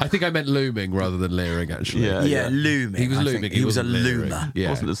on. I think I meant looming rather than leering, actually. Yeah, looming. He was I looming. think. He was a wasn't leering. loomer. Yeah.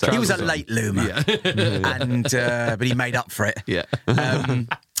 Wasn't He was a late loomer. Yeah. And but he made up for it. Yeah.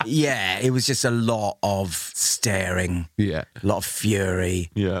 Yeah, it was just a lot of staring. Yeah. A lot of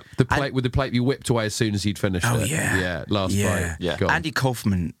fury. Yeah. Would the plate be whipped away as soon as he'd finished Oh, it? yeah. Yeah, last bite. Yeah. Gone. Andy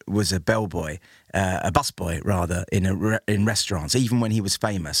Kaufman was a bellboy, a busboy rather, in restaurants. Even when he was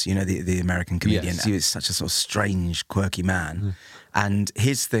famous, you know, the American comedian. Yes. He was such a sort of strange, quirky man, and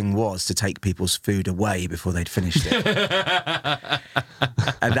his thing was to take people's food away before they'd finished it,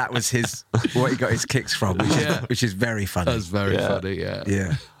 and that was what he got his kicks from, which is very funny. That's very funny, yeah.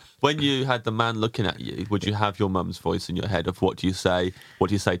 Yeah. When you had the man looking at you, would you have your mum's voice in your head of what do you say? What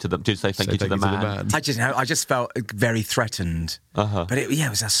do you say to them? Do you say thank you to the man? I just felt very threatened. But it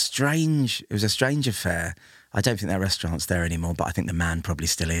was a strange affair. I don't think that restaurant's there anymore, but I think the man probably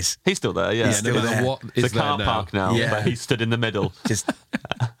still is. He's still there, yeah. He's still no matter there. what is the car there park now, Yeah. but he stood in the middle. Just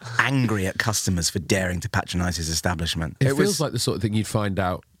angry at customers for daring to patronise his establishment. It feels like the sort of thing you'd find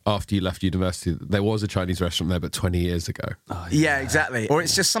out after you left university, there was a Chinese restaurant there, but 20 years ago. Yeah, exactly. Or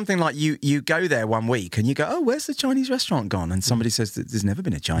it's just something like you go there one week and you go, oh, where's the Chinese restaurant gone? And somebody says that there's never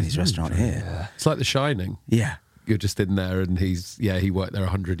been a Chinese restaurant here. It's like The Shining. Yeah. You're just in there, and he worked there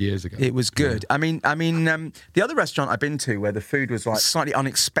 100 years ago. It was good. Yeah. I mean, the other restaurant I've been to where the food was like slightly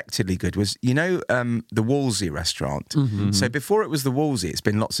unexpectedly good was, the Wolsey restaurant. Mm-hmm. So before it was the Wolsey, it's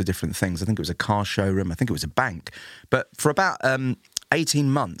been lots of different things. I think it was a car showroom. I think it was a bank. But for about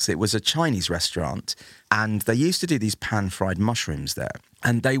 18 months, it was a Chinese restaurant, and they used to do these pan-fried mushrooms there.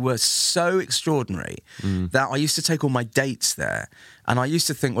 And they were so extraordinary that I used to take all my dates there. And I used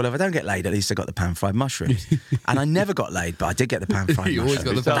to think, well, if I don't get laid, at least I got the pan-fried mushrooms. And I never got laid, but I did get the pan-fried You mushrooms.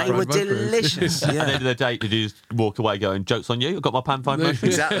 always got the pan-fried They were mushrooms. delicious. At the Yeah. end of the date, did you just walk away going, joke's on you, I've got my pan-fried mushrooms?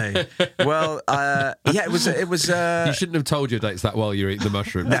 Exactly. Well, it was. You shouldn't have told your dates that while you're eating the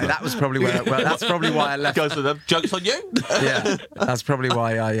mushrooms. No, that was probably that's probably why I left. Goes to them, joke's on you? Yeah, that's probably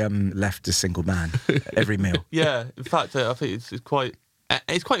why I left a single man every meal. Yeah, in fact, I think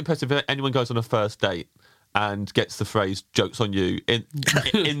it's quite impressive if anyone goes on a first date and gets the phrase "jokes on you"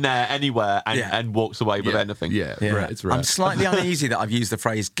 in there anywhere and walks away with anything. Yeah, right, it's right. I'm slightly uneasy that I've used the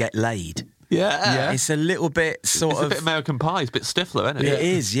phrase "get laid." Yeah. It's a little bit It's sort a of. bit American Pie. It's a bit Stifler, isn't it? It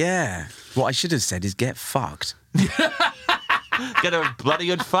is, yeah. What I should have said is "get fucked." Get a bloody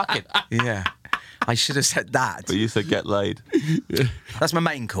good fucking. Yeah, I should have said that. But you said get laid. That's my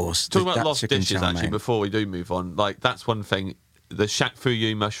main course. Talking that about lost chicken dishes, chow actually, mein. before we do move on, like that's one thing. The Shaq Fu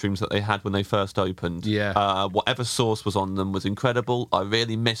Yu mushrooms that they had when they first opened, whatever sauce was on them was incredible. I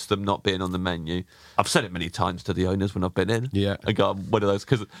really miss them not being on the menu. I've said it many times to the owners when I've been in. Yeah. I got one of those,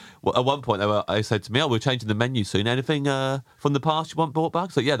 because at one point they said to me, we're changing the menu soon. Anything from the past you want brought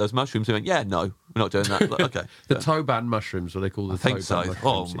back? So, those mushrooms. They went, no, we're not doing that. Like, okay. The Toban mushrooms, what they call the I think so. Toban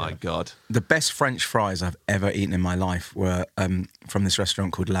Oh, mushrooms, my God. The best French fries I've ever eaten in my life were from this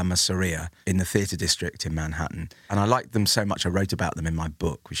restaurant called La Masseria in the Theatre District in Manhattan. And I liked them so much I wrote about them in my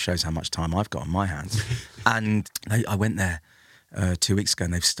book, which shows how much time I've got on my hands. And I went there 2 weeks ago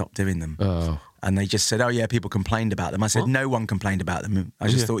and they've stopped doing them. Oh. And they just said, people complained about them. I said, no one complained about them. I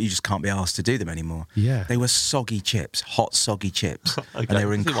just thought you just can't be asked to do them anymore. Yeah. They were soggy chips, hot soggy chips. Okay. And they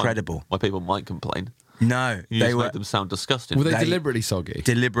were I see incredible. Why people might complain. No, You they just were made them sound disgusting. Were they They- deliberately soggy?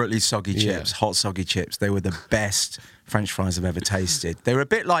 deliberately soggy chips, hot soggy chips. They were the best French fries I've ever tasted. They were a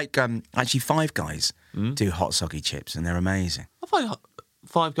bit like, actually, Five Guys do hot soggy chips, and they're amazing. I find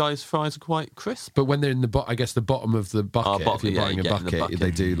Five Guys fries are quite crisp. But when they're in the I guess the bottom of the bucket, bottom, if you're yeah, buying you a get in the bucket, bucket.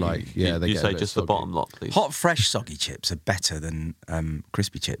 they do like, they you get a say bit just the soggy. bottom lot, please. Hot, fresh soggy chips are better than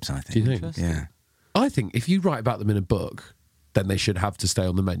crispy chips, I think. Do you think? Yeah. I think if you write about them in a book, then they should have to stay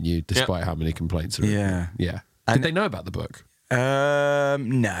on the menu, despite how many complaints are in Yeah. there. Yeah. And- Did they know about the book?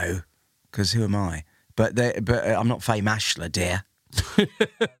 No, because who am I? But I'm not Faye Mashler, dear.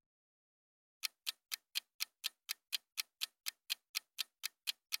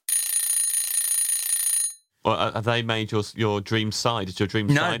 Well, have they made your dream side? Is your dream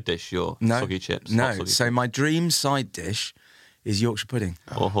side dish your No, soggy chips? No. Hot soggy So my dream side dish is Yorkshire pudding.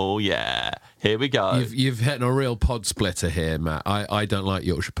 Oh, yeah. Here we go. You've hit a real pod splitter here, Matt. I don't like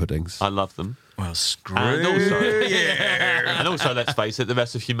Yorkshire puddings. I love them. Well, screw And also, yeah. and also, let's face it, the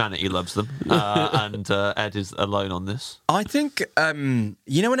rest of humanity loves them. And Ed is alone on this. I think,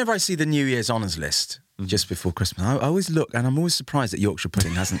 whenever I see the New Year's honours list just before Christmas, I always look and I'm always surprised that Yorkshire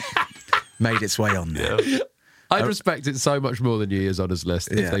pudding hasn't made its way on there. I'd respect it so much more than New Year's Honours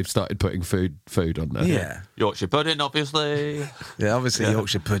list if Yeah. they've started putting food on there. Yeah. Yorkshire pudding, obviously. Yeah, obviously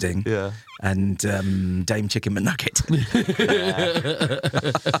Yorkshire pudding. Yeah. And Dame Chicken McNugget.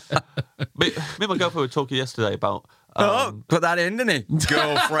 Me and my girlfriend were talking yesterday about... Put that in, didn't he?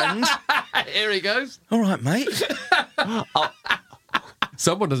 Girlfriend. Here he goes. All right, mate.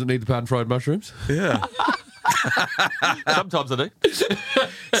 Someone doesn't need the pan-fried mushrooms. Yeah. Sometimes I do.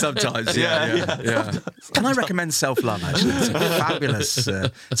 Sometimes, yeah. Can I recommend Self-Love, actually? It's a fabulous... so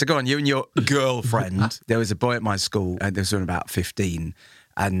go on, you and your girlfriend. There was a boy at my school, and they were about 15,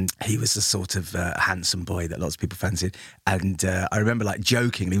 and he was the sort of handsome boy that lots of people fancied. And I remember,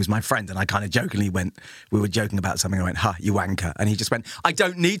 jokingly, he was my friend, and I kind of jokingly we were joking about something, and I went, ha, you wanker. And he just went, I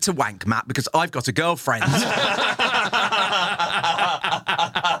don't need to wank, Matt, because I've got a girlfriend.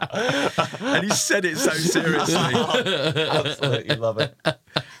 And he said it so seriously. Absolutely love it.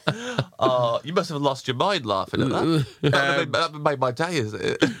 Oh, you must have lost your mind laughing at that. That made my day, is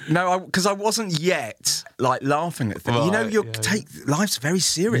it? No, because I wasn't yet like laughing at things. You know, life's very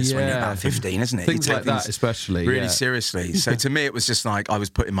serious when you're about 15, isn't it? Things you take like that, especially. really seriously. So to me, it was just like I was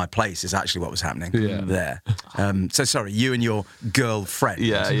put in my place. Is actually what was happening there. So sorry, you and your girlfriend.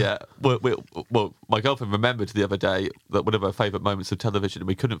 Yeah. Well, my girlfriend remembered the other day that one of her favourite moments of television, and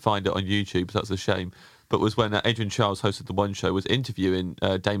we couldn't find it on YouTube, so that's a shame. But was when Adrian Charles hosted the One Show, was interviewing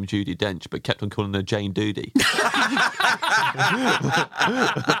Dame Judi Dench, but kept on calling her Jane Doody.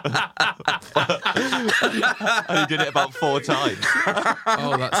 And he did it about 4 times.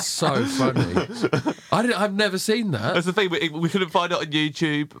 Oh, that's so funny. I've never seen that. That's the thing. We couldn't find it on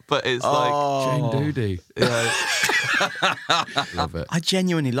YouTube, but it's like Jane Doody. Yeah. Love it. I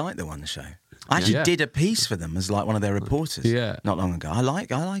genuinely like the One Show. I actually did a piece for them as like one of their reporters. Not long ago. I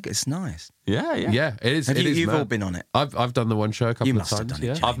like it. It's nice. Yeah. Yeah, it is. You've all been on it. I've done the One Show a couple You of must have times. done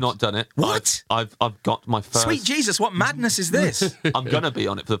it, James. I've not done it. What? I've got my first. Sweet Jesus, what madness is this? I'm going to be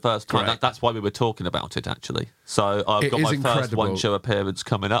on it for the first time. That's why we were talking about it, actually. So I've got my first One Show appearance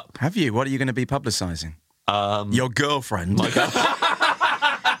coming up. Have you? What are you going to be publicising? Your girlfriend. My girlfriend.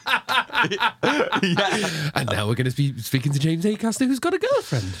 And now we're going to be speaking to James Acaster, who's got a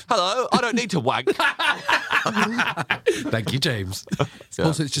girlfriend. Hello, I don't need to wank. Thank you, James.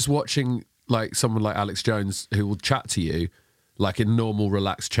 Also, it's just watching like someone like Alex Jones who will chat to you like in normal,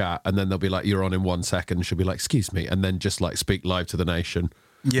 relaxed chat, and then they'll be like, "You're on in 1 second." She'll be like, "Excuse me," and then just like speak live to the nation.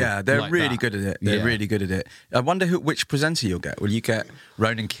 Yeah, they're like really that. good at it. They're really good at it. I wonder which presenter you'll get. Will you get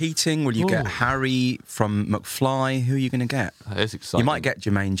Ronan Keating? Will you get Harry from McFly? Who are you going to get? That is exciting. You might get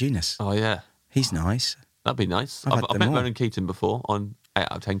Jermaine Genius. Oh, yeah. He's nice. That'd be nice. I've I've met Ronan Keating before on 8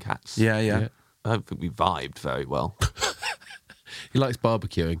 out of 10 Cats. Yeah. I don't think we vibed very well. He likes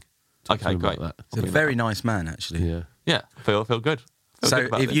barbecuing. Okay, great. He's a very nice man, actually. Yeah. Yeah, feel good. So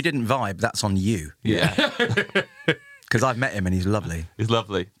if you didn't vibe, that's on you. Yeah. Because I've met him and he's lovely. He's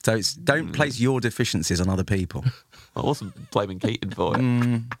lovely. So don't place your deficiencies on other people. I wasn't blaming Keaton for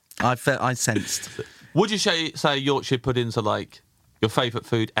it. I sensed. Would you say Yorkshire puddings are like your favourite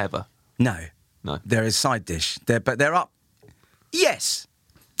food ever? No. No. They're a side dish. But they're up. Yes.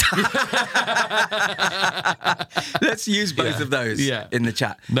 Let's use both of those in the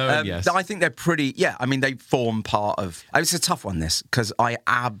chat. No and yes. I think they're pretty, I mean, they form part of... It's a tough one, this, because I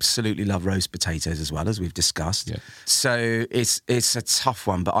absolutely love roast potatoes as well, as we've discussed. Yeah. So it's a tough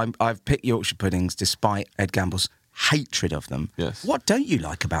one, but I've picked Yorkshire puddings despite Ed Gamble's hatred of them. Yes. What don't you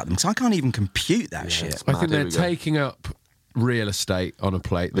like about them? Because I can't even compute that shit. I think they're taking up real estate on a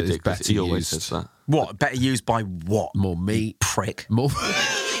plate that is better He always used. says that. What? Better used by what? More meat. Prick. More...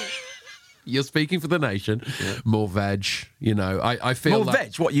 You're speaking for the nation. Yeah. More veg, you know. I feel more like...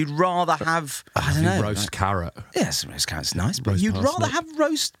 veg? What, you'd rather have... I don't know. Roast carrot. Yes, roast carrot's nice, but Roast you'd parsnip. rather have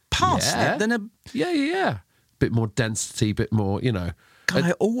roast parsnip than a... Yeah. Bit more density, bit more, you know. God,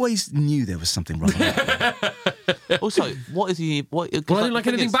 I always knew there was something wrong with that. Also, what is he... Well, I don't like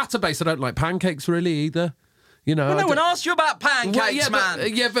anything batter-based. I don't like pancakes, really, either. You know, well, no one asked you about pancakes, man.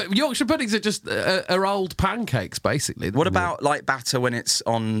 But Yorkshire puddings are just are old pancakes, basically. What about like batter when it's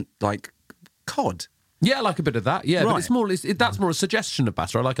on like cod? Yeah, I like a bit of that. Yeah, but it's more. That's more a suggestion of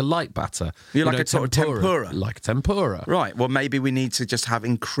batter. I like a light batter. You like a sort of tempura? Like tempura. Right. Well, maybe we need to just have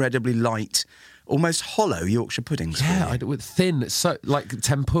incredibly light, almost hollow Yorkshire puddings. Yeah, with thin, so like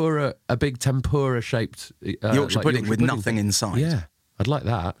tempura, a big tempura shaped Yorkshire pudding with nothing inside. Yeah. I'd like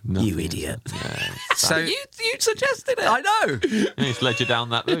that. You idiot. Yeah, so you suggested it. I know. He's led you down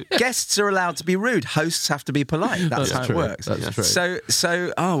that route. Guests are allowed to be rude. Hosts have to be polite. That's how true. it works. That's true.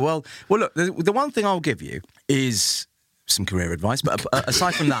 So. Oh well. Well, look. The one thing I'll give you is some career advice. But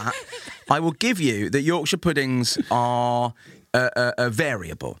aside from that, I will give you that Yorkshire puddings are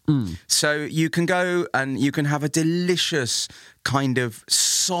variable. So you can go and you can have a delicious kind of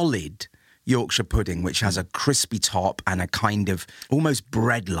solid Yorkshire pudding, which has a crispy top and a kind of almost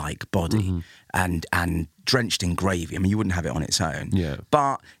bread-like body, and drenched in gravy. I mean, you wouldn't have it on its own. Yeah.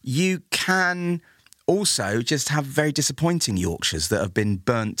 But you can also just have very disappointing Yorkshires that have been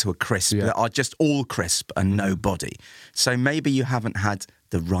burnt to a crisp, that are just all crisp and no body. So maybe you haven't had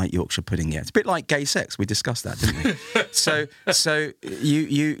the right Yorkshire pudding yet. It's a bit like gay sex. We discussed that, didn't we? So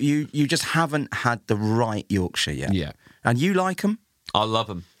you just haven't had the right Yorkshire yet. Yeah. And you like them? I love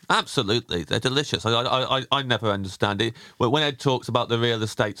them. Absolutely, they're delicious. I never understand it. When Ed talks about the real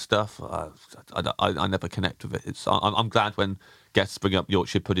estate stuff, I never connect with it. I'm glad when guests bring up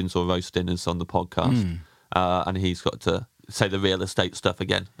Yorkshire puddings or roast dinners on the podcast, and he's got to say the real estate stuff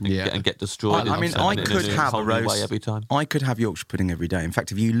again and get destroyed. I mean, I could have a roast way every time. I could have Yorkshire pudding every day. In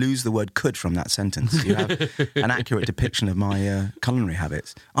fact, if you lose the word "could" from that sentence, you have an accurate depiction of my culinary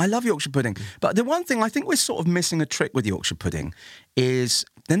habits. I love Yorkshire pudding, but the one thing I think we're sort of missing a trick with Yorkshire pudding is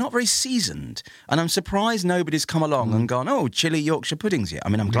they're not very seasoned, and I'm surprised nobody's come along and gone, "Oh, chili Yorkshire puddings yet." I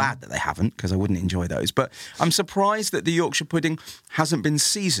mean, I'm glad that they haven't, because I wouldn't enjoy those. But I'm surprised that the Yorkshire pudding hasn't been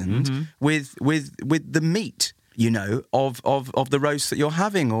seasoned with the meat, of the roast that you're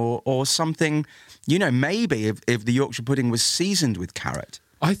having, or something. Maybe if the Yorkshire pudding was seasoned with carrot.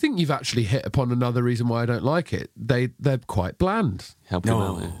 I think you've actually hit upon another reason why I don't like it. They're quite bland.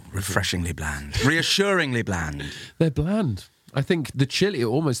 Refreshingly bland, reassuringly bland. They're bland. I think the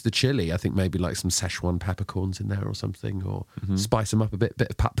chili, I think maybe like some Szechuan peppercorns in there or something, or spice them up a bit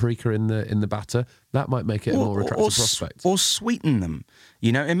of paprika in the batter. That might make it a more attractive prospect. Or sweeten them.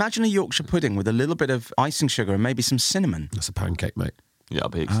 Imagine a Yorkshire pudding with a little bit of icing sugar and maybe some cinnamon. That's a pancake, mate. Yeah, I'll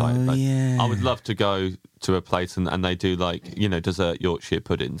be excited. Oh, yeah. I would love to go to a place and they do dessert Yorkshire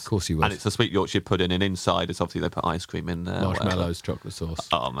puddings. Of course you would. And it's a sweet Yorkshire pudding, and inside it's obviously they put ice cream in there. Marshmallows, chocolate sauce.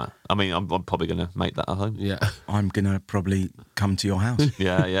 Oh man, I mean, I'm probably going to make that at home. Yeah, I'm going to probably come to your house.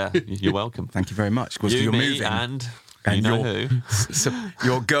 Yeah, you're welcome. Thank you very much. Because you're moving. And And who? So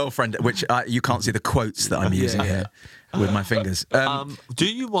your girlfriend, which you can't see the quotes that I'm using here with my fingers. Do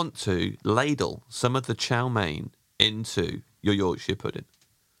you want to ladle some of the chow mein into your Yorkshire pudding?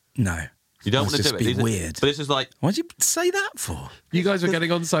 No. You don't want to do it. Be weird. But this is like... Why'd you say that for? you guys are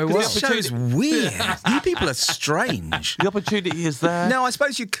getting on so well. This show's weird. You people are strange. The opportunity is there. No, I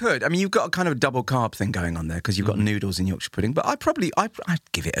suppose you could. I mean, you've got a kind of double carb thing going on there because you've got noodles in Yorkshire pudding. But I'd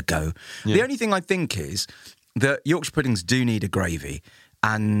give it a go. Yeah. The only thing I think is that Yorkshire puddings do need a gravy,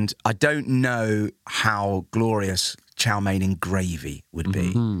 and I don't know how glorious chow mein in gravy would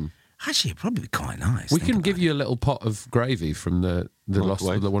be. Actually, it'd probably be quite nice. We can give you a little pot of gravy from one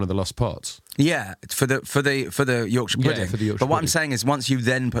of the lost pots. Yeah, for the Yorkshire pudding. Yeah, for the Yorkshire but what pudding. I'm saying is, once you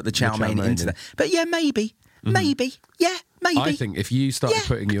then put the chow mein into that. But yeah, maybe, maybe. I think if you started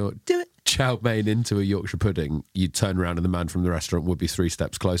putting your do it. chow mein into a Yorkshire pudding, you'd turn around and the man from the restaurant would be 3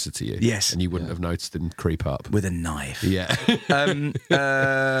 steps closer to you. Yes. And you wouldn't have noticed him creep up. With a knife. Yeah. I'll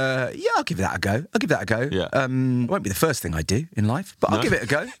give that a go. Yeah. It won't be the first thing I do in life, but I'll give it a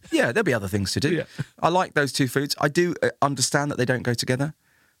go. Yeah, there'll be other things to do. Yeah. I like those two foods. I do understand that they don't go together,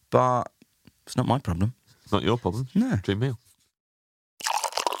 but it's not my problem. It's not your problem. No. Dream meal.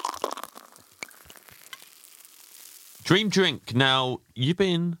 Dream drink. Now, you've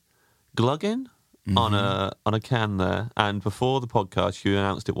been glugging on a can there, and before the podcast, you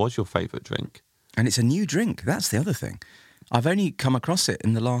announced it was your favourite drink. And it's a new drink. That's the other thing. I've only come across it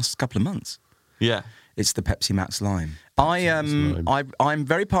in the last couple of months. Yeah. It's the Pepsi Max Lime. I'm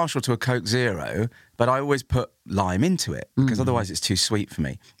very partial to a Coke Zero, but I always put lime into it because otherwise it's too sweet for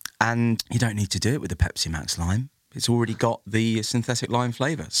me. And you don't need to do it with the Pepsi Max Lime. It's already got the synthetic lime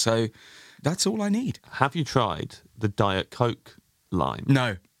flavour. So that's all I need. Have you tried the Diet Coke lime?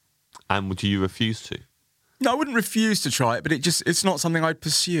 No. And would you refuse to? No, I wouldn't refuse to try it, but it's not something I'd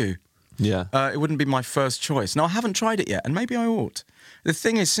pursue. Yeah. It wouldn't be my first choice. No, I haven't tried it yet, and maybe I ought. The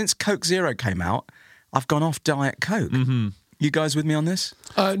thing is, since Coke Zero came out, I've gone off Diet Coke. You guys with me on this?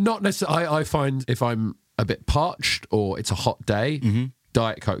 Not necessarily. I find if I'm a bit parched or it's a hot day,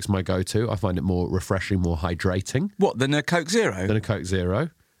 Diet Coke's my go-to. I find it more refreshing, more hydrating. What, than a Coke Zero? Than a Coke Zero.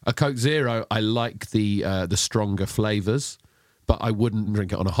 A Coke Zero, I like the stronger flavours, but I wouldn't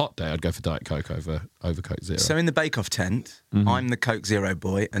drink it on a hot day. I'd go for Diet Coke over Coke Zero. So in the Bake Off tent, I'm the Coke Zero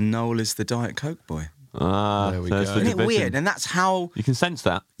boy and Noel is the Diet Coke boy. There we go. Isn't it weird? And that's how... You can sense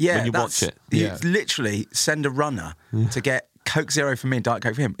that when you watch it. You literally send a runner to get Coke Zero for me and Diet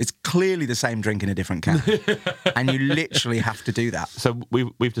Coke for him. It's clearly the same drink in a different can. And you literally have to do that. So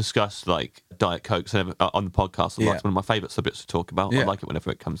we've discussed like Diet Cokes on the podcast a lot. It's one of my favourite subjects to talk about. I like it whenever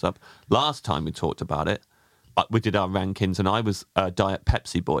it comes up. Last time we talked about it, we did our rankings and I was a Diet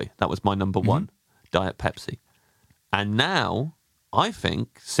Pepsi boy. That was my number one, Diet Pepsi. And now, I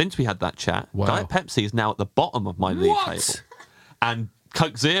think, since we had that chat, Diet Pepsi is now at the bottom of my league table. And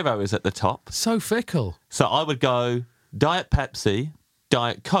Coke Zero is at the top. So fickle. So I would go Diet Pepsi,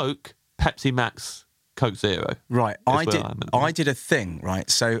 Diet Coke, Pepsi Max, Coke Zero. Right. I did a thing, right?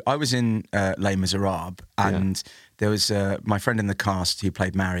 So I was in Les Miserables and there was my friend in the cast who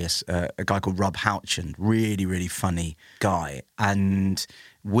played Marius, a guy called Rob Houchen, really, really funny guy. And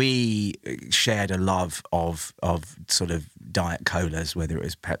we shared a love of sort of Diet Colas, whether it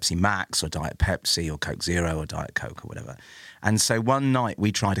was Pepsi Max or Diet Pepsi or Coke Zero or Diet Coke or whatever. And so one night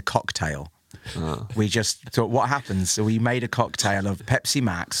we tried a cocktail. We just thought, what happens? So we made a cocktail of Pepsi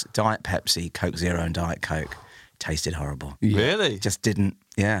Max, Diet Pepsi, Coke Zero and Diet Coke. tasted horrible. Really? It just didn't.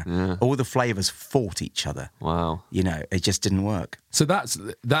 Yeah. All the flavours fought each other. Wow. You know, it just didn't work. So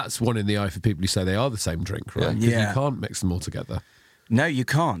that's one in the eye for people who say they are the same drink, right? 'Cause Yeah. you can't mix them all together. No, you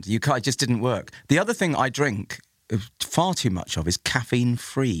can't. You can't. It just didn't work. The other thing I drink far too much of is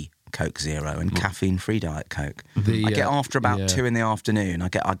caffeine-free Coke Zero and caffeine-free Diet Coke. I get after about 2 in the afternoon. I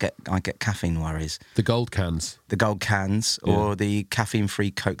get caffeine worries. The gold cans. The gold cans or the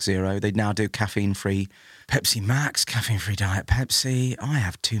caffeine-free Coke Zero. They now do caffeine-free Pepsi Max, caffeine-free Diet Pepsi. I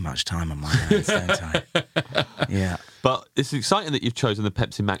have too much time on my hands, don't I? Yeah. But it's exciting that you've chosen the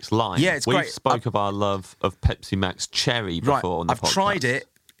Pepsi Max Lime. Yeah, it's We've great. spoke of our love of Pepsi Max Cherry before on the I've podcast. tried it.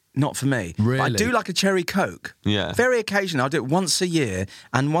 Not for me. But I Really? do like a cherry Coke. Yeah. Very occasionally. I'll do it once a year,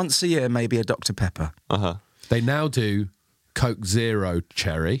 and once a year maybe a Dr. Pepper. They now do Coke Zero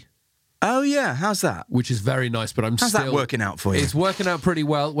Cherry, Oh, yeah. How's that? which is very nice, but I'm How's still... that working out for you? It's working out pretty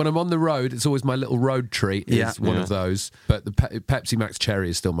well. When I'm on the road, it's always my little road treat is Yeah. one of those. But the Pepsi Max Cherry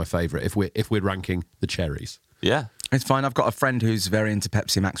is still my favourite if we're ranking the cherries. Yeah. It's fine. I've got a friend who's very into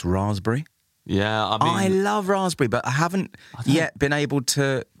Pepsi Max Raspberry. Yeah, I I mean... love raspberry, but I haven't yet been able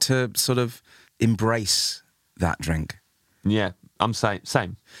to sort of embrace that drink. Yeah, I'm saying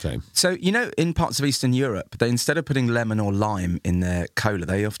same. Same. So, you know, in parts of Eastern Europe, they instead of putting lemon or lime in their cola,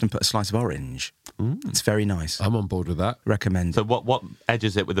 they often put a slice of orange. It's very nice. I'm on board with that. Recommend. So what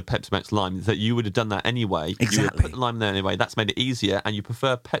edges it with the Pepsi Max Lime is that you would have done that anyway. You would Exactly. put the lime there anyway. That's made it easier. And you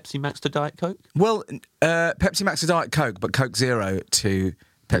prefer Pepsi Max to Diet Coke? Well, Pepsi Max is Diet Coke, but Coke Zero to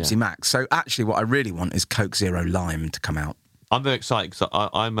Pepsi Max. So actually what I really want is Coke Zero Lime to come out. I'm very excited because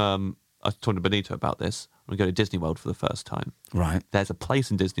I was talking to Benito about this. I'm going to go to Disney World for the first time. Right. There's a place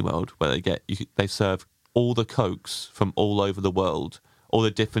in Disney World where they serve all the Cokes from all over the world, all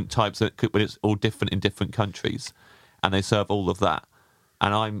the different types, but it's all different in different countries, and they serve all of that.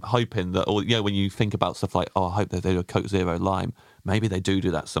 And I'm hoping that, when you think about stuff like, I hope that they do a Coke Zero Lime, maybe they do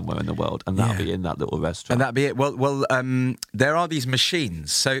that somewhere in the world, and that'll be in that little restaurant. And that'd be it. Well, there are these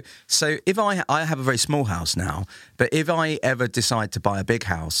machines. So if I have a very small house now, but if I ever decide to buy a big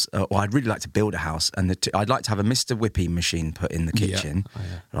house, or I'd really like to build a house, and I'd like to have a Mr. Whippy machine put in the kitchen,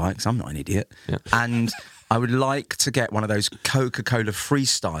 right? Because I'm not an idiot, and I would like to get one of those Coca-Cola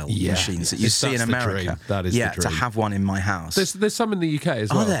Freestyle machines that you see in That's the America. dream. That is the to dream. have one in my house. There's some in the UK as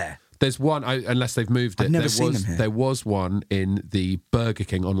well. Are there? There's one, unless they've moved it. I've never seen them here. There was one in the Burger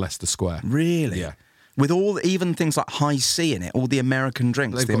King on Leicester Square. Really? Yeah. With even things like High C in it, all the American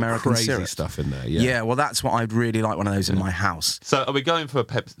drinks, They've the got American crazy syrup. stuff in there. Yeah. Yeah, well, that's what I'd really like one of those in my house. So are we going for a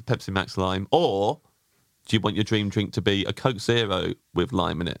Pepsi Max Lime, or do you want your dream drink to be a Coke Zero with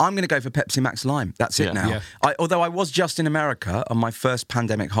lime in it? I'm going to go for Pepsi Max Lime. That's it now. Yeah. Although I was just in America on my first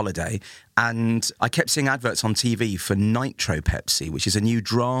pandemic holiday, and I kept seeing adverts on TV for Nitro Pepsi, which is a new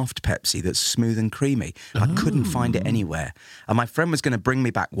draft Pepsi that's smooth and creamy. I couldn't find it anywhere. And my friend was going to bring me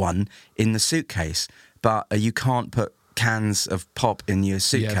back one in the suitcase, but you can't put cans of pop in your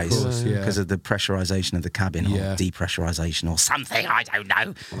suitcase course, yeah. because of the pressurization of the cabin or depressurization or something, I don't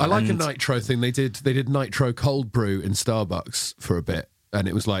know. I like a nitro thing. They did nitro cold brew in Starbucks for a bit, and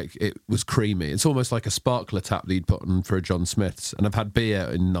it was creamy. It's almost like a sparkler tap that you'd put on for a John Smith's. And I've had beer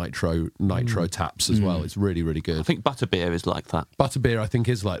in nitro taps as well. It's really, really good. I think butterbeer is like that. Butterbeer, I think,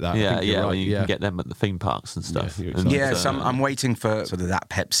 is like that. I think you're right. When you can get them at the theme parks and stuff. you're And, exactly So I'm waiting for sort of that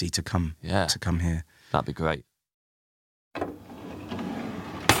Pepsi to come here. That'd be great.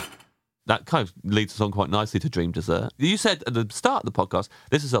 That kind of leads us on quite nicely to Dream Dessert. You said at the start of the podcast,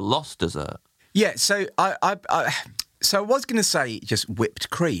 this is a lost dessert. Yeah, so I was going to say just whipped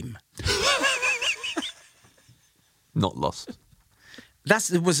cream. Not lost. That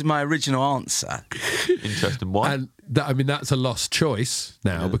was my original answer. Interesting. Why? And that's a lost choice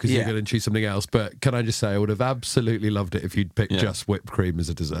now because you're going to choose something else. But can I just say, I would have absolutely loved it if you'd picked just whipped cream as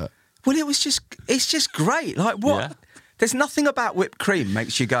a dessert. Well, it's just great. Like what? Yeah. There's nothing about whipped cream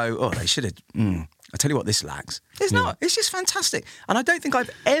makes you go, oh, they should have. I tell you what, this lacks. There's not. It's just fantastic, and I don't think I've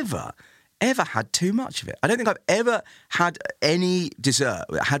ever had too much of it. I don't think I've ever had any dessert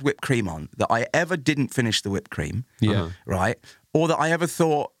that had whipped cream on that I ever didn't finish the whipped cream. Yeah. Right. Or that I ever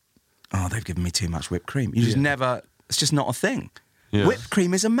thought, oh, they've given me too much whipped cream. You just never. It's just not a thing. Yeah. Whipped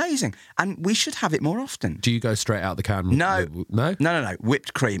cream is amazing, and we should have it more often. Do you go straight out the can? No. No?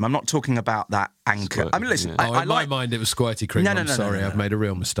 Whipped cream. I'm not talking about that anchor. I mean, listen. Yeah. I in like. my mind, it was squirty cream. No, I'm sorry, no. I've made a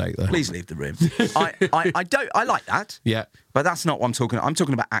real mistake there. Please leave the room. I don't. I like that. Yeah. But that's not what I'm talking about. I'm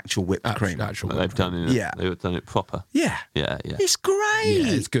talking about actual whipped cream. Actual But whipped they've cream. done it. Yeah. They've done it proper. Yeah. Yeah. It's great.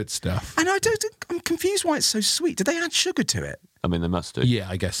 Yeah, it's good stuff. And I'm confused why it's so sweet. Did they add sugar to it? I mean, they must do. Yeah,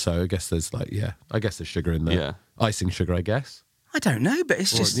 I guess so. I guess there's sugar in there. Yeah. Icing sugar, I guess. I don't know, but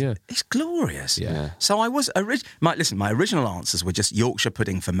it's just, yeah. it's glorious. Yeah. So I was, my original answers were just Yorkshire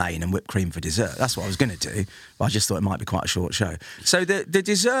pudding for main and whipped cream for dessert. That's what I was going to do, but I just thought it might be quite a short show. So the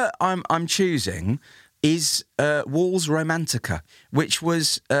dessert I'm choosing is Wall's Romantica, which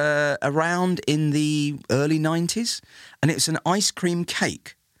was around in the early 90s, and it's an ice cream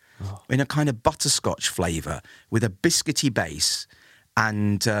cake in a kind of butterscotch flavour with a biscuity base.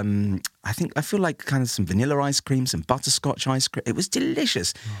 And I feel like kind of some vanilla ice cream, some butterscotch ice cream. It was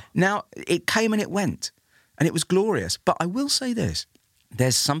delicious. Now, it came and it went, and it was glorious. But I will say this.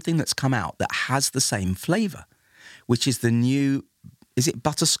 There's something that's come out that has the same flavour, which is the new, is it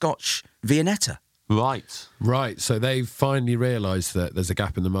butterscotch Viennetta? Right. So they've finally realised that there's a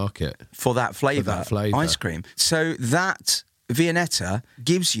gap in the market. For that flavour ice cream. So that Viennetta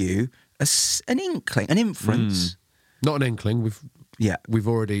gives you an inkling, an inference. Not an inkling. We've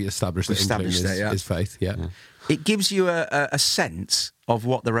already established that inkling is faith. Yeah. It gives you a sense of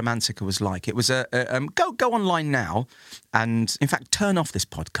what the Romantica was like. It was go online now, and in fact turn off this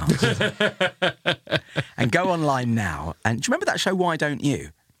podcast and go online now. And do you remember that show Why Don't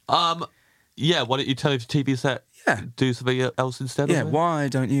You? Yeah. Why don't you tell your TV set? Yeah. Do something else instead. Yeah. Of it? Why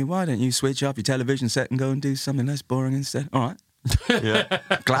don't you switch up your television set and go and do something less boring instead? All right. Yeah.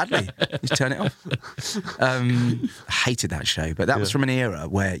 Gladly. Just turn it off. I hated that show, but that was from an era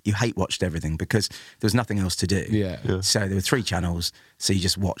where you hate-watched everything because there was nothing else to do. Yeah. So there were 3 channels, so you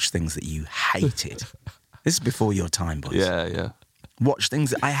just watched things that you hated. This is before your time, boys. Yeah. Watch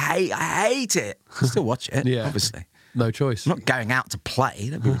things that I hate it. Still watch it, obviously. No choice. I'm not going out to play.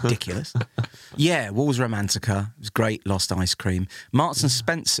 That'd be ridiculous. Wall's Romantica. It was great. Lost Ice Cream. Marks and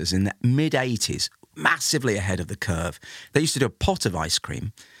Spencer's in the mid-80s. Massively ahead of the curve. They used to do a pot of ice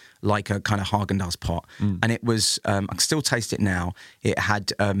cream, like a kind of Haagen-Dazs pot, and it was, I can still taste it now, it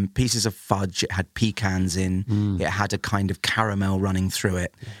had pieces of fudge, it had pecans in, it had a kind of caramel running through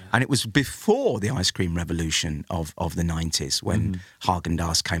it, and it was before the ice cream revolution of the 90s, when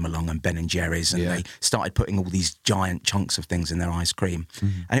Haagen-Dazs came along and Ben & Jerry's, and they started putting all these giant chunks of things in their ice cream,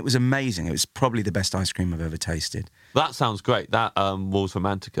 and it was amazing. It was probably the best ice cream I've ever tasted. That sounds great. That Wall's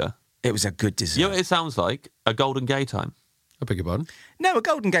Romantica. It was a good dessert. You know what it sounds like? A Golden Gay Time. I beg your pardon? No, a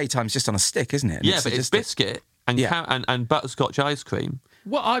Golden Gay Time's just on a stick, isn't it? And But it's biscuit and butterscotch ice cream.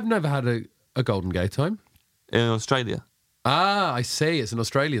 Well, I've never had a Golden Gay Time. In Australia. Ah, I see. It's an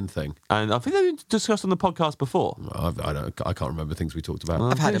Australian thing. And I think they've been discussed on the podcast before. I can't remember things we talked about.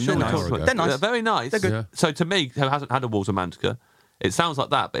 I've had them. They're nice. They're nice. They're very nice. They're good. Yeah. So to me, who hasn't had a Wall's Romantica, it sounds like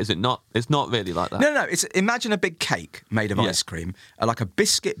that, but is it not? It's not really like that. No. Imagine a big cake made of ice cream, like a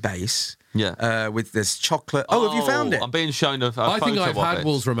biscuit base. Yeah. With this chocolate. Oh, have you found it? I'm being shown a I think photo I've of had it.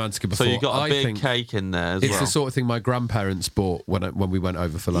 Wall's Romantica before. So you got a I big think cake in there as it's well. the sort of thing my grandparents bought when we went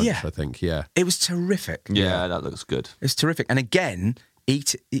over for lunch, Yeah. I think. Yeah. It was terrific. Yeah, that looks good. It's terrific. And again,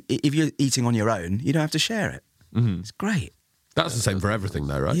 if you're eating on your own, you don't have to share it. It's great. That's the same for everything,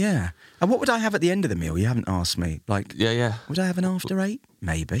 though, right? Yeah. And what would I have at the end of the meal? You haven't asked me. Like, Yeah. would I have an after 8?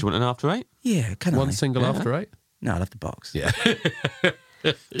 Maybe. Do you want an after 8? Yeah, can I? One single after 8? No, I'll have the box. Yeah.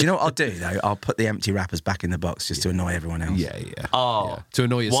 Do you know what I'll do, though? I'll put the empty wrappers back in the box just to annoy everyone else. Yeah. Oh, Yeah. To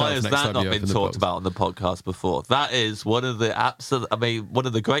annoy yourself why has next that time not you been open the talked box. about on the podcast before? That is one of the one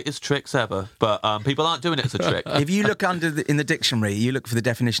of the greatest tricks ever. But people aren't doing it as a trick. If you look in the dictionary, you look for the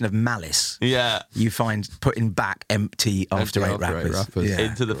definition of malice. Yeah. You find putting back empty after 8 after eight wrappers. wrappers. Yeah.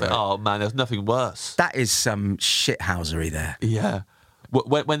 Into the oh man, there's nothing worse. That is some shithousery there. Yeah.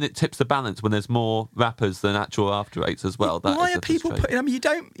 When it tips the balance, when there's more wrappers than actual after 8s as well. That Why is are a people frustrating- putting? I mean,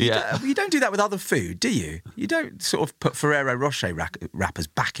 you don't do that with other food, do you? You don't sort of put Ferrero Rocher wrappers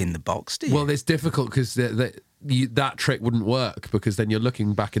back in the box, do you? Well, it's difficult because that trick wouldn't work because then you're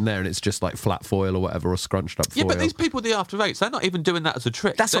looking back in there and it's just like flat foil or whatever or scrunched up foil. Yeah, but these people, the after 8s, they're not even doing that as a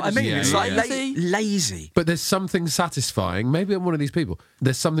trick. That's They're what I just mean. It's like lazy. lazy. But there's something satisfying. Maybe I'm one of these people.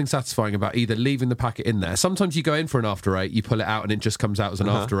 There's something satisfying about either leaving the packet in there. Sometimes you go in for an after 8, you pull it out, and it just comes out as an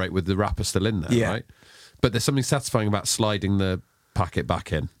after 8 with the wrapper still in there, Yeah. right? But there's something satisfying about sliding the packet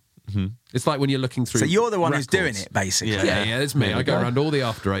back in. It's like when you're looking through. So you're the one who's doing records. it, basically. Yeah, it's me. There I you go go. around all the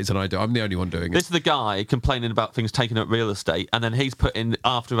after 8s and I'm the only one doing This it. is the guy complaining about things taking up real estate, and then he's putting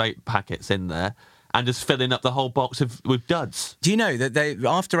after 8 packets in there and just filling up the whole box with duds. Do you know that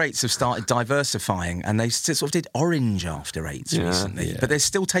after 8s have started diversifying, and they sort of did orange after 8s recently, but they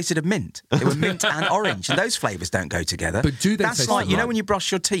still tasted of mint. They were mint and orange, and those flavours don't go together. But do they That's taste like, you know alike? when you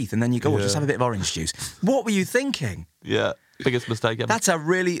brush your teeth and then you go, just have a bit of orange juice. What were you thinking? Yeah, biggest mistake ever.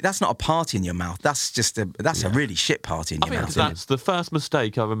 That's not a party in your mouth. That's just a really shit party in I your think mouth. that's the first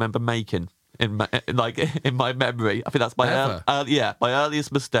mistake I remember making in my memory. I think that's my Ever? my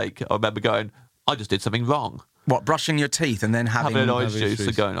earliest mistake. I remember going, I just did something wrong. What, brushing your teeth and then having an orange juice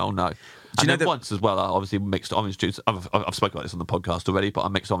and going, oh no. Do you know that once as well, I obviously mixed orange juice. I've spoken about this on the podcast already, but I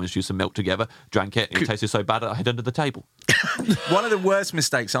mixed orange juice and milk together, drank it, and it tasted so bad I hid under the table. One of the worst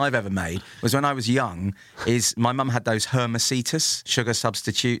mistakes I've ever made was when I was young. Is my mum had those Hermesitas sugar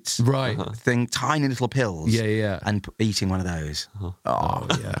substitutes, Right. thing, tiny little pills. Yeah. And eating one of those. Oh,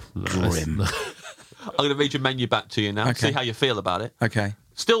 Yeah. grim. I'm going to read your menu back to you now. Okay. See how you feel about it. Okay.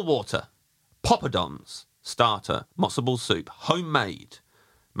 Still water, poppadoms, starter, matzo ball soup, homemade.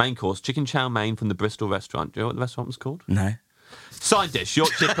 Main course, chicken chow mein from the Bristol restaurant. Do you know what the restaurant was called? No. Side dish,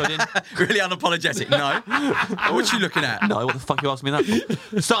 Yorkshire pudding. Really unapologetic. No. What are you looking at? No, what the fuck you asking me that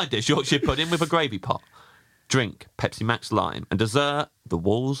for? Side dish, Yorkshire pudding with a gravy pot. Drink, Pepsi Max Lime. And dessert, the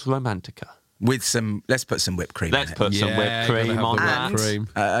Walls Romantica. With some, let's put some whipped cream Let's in it. put some Yeah, whipped gotta cream have on the that. whipped cream.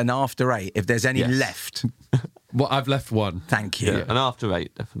 An after 8, if there's any Yes. left. Well, I've left one. Thank you. Yeah, an after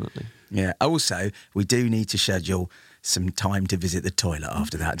 8, definitely. Yeah. Also, we do need to schedule some time to visit the toilet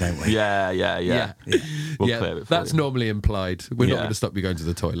after that, don't we? Yeah. We'll clear it for that's you. normally implied. We're not Yeah. going to stop you going to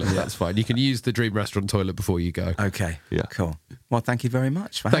the toilet. That's fine. You can use the Dream Restaurant toilet before you go. Okay. Yeah. Cool. Well, thank you very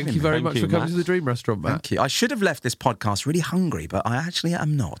much for Thank having you me. very Thank much you, for coming Matt. to the Dream Restaurant, Matt. Thank you. I should have left this podcast really hungry, but I actually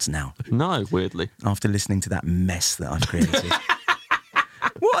am not now, No, weirdly. after listening to that mess that I've created.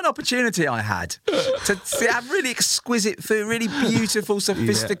 What an opportunity I had to have really exquisite food, really beautiful,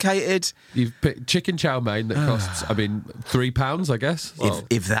 sophisticated. You've picked chicken chow mein that costs, £3, I guess.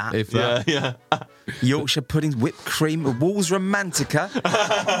 If that. If that. Yeah. Yorkshire puddings, whipped cream, Walls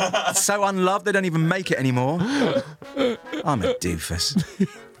Romantica. So unloved they don't even make it anymore. I'm a doofus.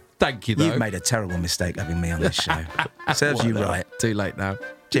 Thank you, though. You've made a terrible mistake having me on this show. Serves you right. Too late now.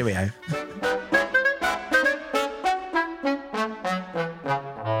 Cheerio.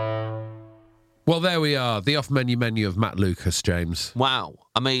 Well, there we are. The off-menu menu of Matt Lucas, James. Wow.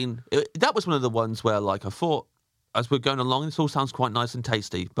 I mean, that was one of the ones where, like, I thought, as we're going along, this all sounds quite nice and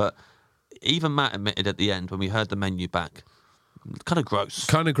tasty, but even Matt admitted at the end, when we heard the menu back, kind of gross.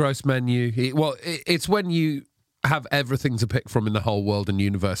 Kind of gross menu. It's when you have everything to pick from in the whole world and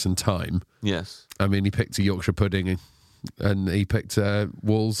universe and time. Yes. I mean, he picked a Yorkshire pudding and he picked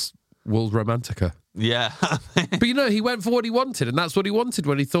Walls Romantica. Yeah. But he went for what he wanted, and that's what he wanted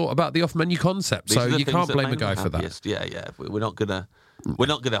when he thought about the off-menu concept. These So are the you things can't that blame a make guy him for that. happiest. Yeah. We're not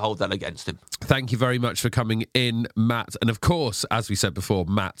gonna hold that against him. Thank you very much for coming in, Matt. And of course, as we said before,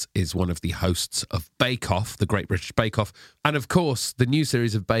 Matt is one of the hosts of Bake Off, the Great British Bake Off. And of course, the new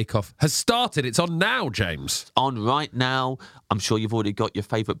series of Bake Off has started. It's on now, James. On right now, I'm sure you've already got your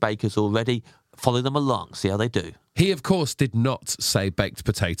favourite bakers already. Follow them along, see how they do. He, of course, did not say baked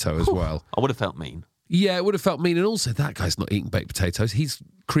potato as well. I would have felt mean. Yeah, it would have felt mean. And also, that guy's not eating baked potatoes. He's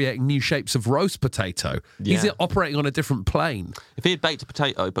creating new shapes of roast potato. He's Yeah. operating on a different plane. If he had baked a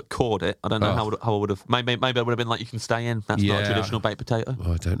potato but cored it, I don't know how I would have. Maybe I would have been like, you can stay in. That's not a traditional baked potato.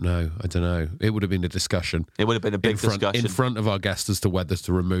 Oh, I don't know. It would have been a discussion. It would have been a big discussion. In front of our guests as to whether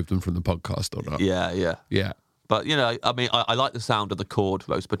to remove them from the podcast or not. Yeah. Yeah. But, I mean, I like the sound of the cored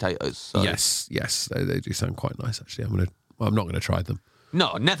roast potatoes. So. Yes. They do sound quite nice, actually. I'm not going to try them. No,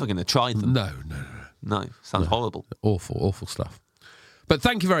 I'm never going to try them. No. Sounds horrible. Awful stuff. But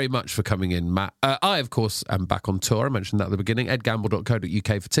thank you very much for coming in, Matt. I, of course, am back on tour. I mentioned that at the beginning.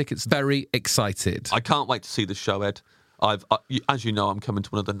 edgamble.co.uk for tickets. Very excited. I can't wait to see the show, Ed. As you know, I'm coming to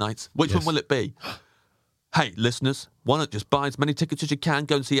one of the nights. Which one will it be? Hey, listeners, why not just buy as many tickets as you can,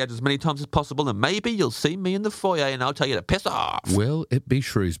 go and see Ed as many times as possible, and maybe you'll see me in the foyer and I'll tell you to piss off. Will it be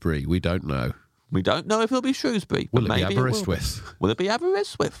Shrewsbury? We don't know. We don't know if it'll be Shrewsbury. Will but it be maybe Aberystwyth? Will it be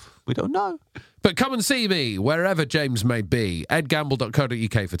Aberystwyth? We don't know. But come and see me, wherever James may be.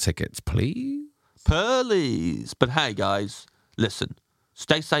 edgamble.co.uk for tickets, please. Please. But hey, guys, listen.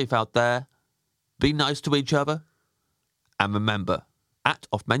 Stay safe out there. Be nice to each other. And remember,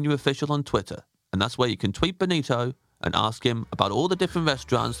 @OffMenuOfficial on Twitter. And that's where you can tweet Benito and ask him about all the different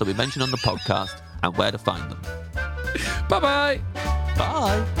restaurants that we mentioned on the podcast and where to find them. Bye-bye.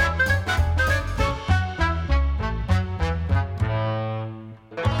 Bye.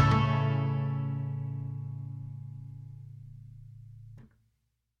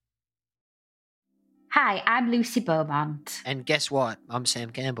 Hi, I'm Lucy Beaumont. And guess what? I'm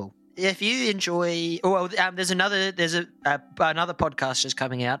Sam Campbell. If you enjoy, there's another podcast just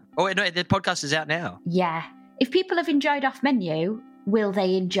coming out. Oh no, the podcast is out now. Yeah. If people have enjoyed Off Menu, will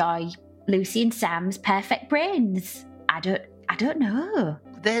they enjoy Lucy and Sam's Perfect Brains? I don't know.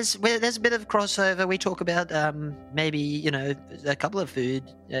 There's a bit of crossover. We talk about maybe a couple of food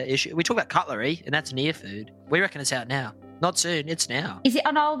issues. We talk about cutlery, and that's near food. We reckon it's out now. Not soon. It's now. Is it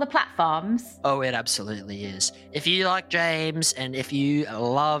on all the platforms? Oh, it absolutely is. If you like James and if you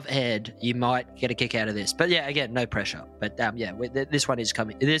love Ed, you might get a kick out of this. But yeah, again, no pressure. But this one is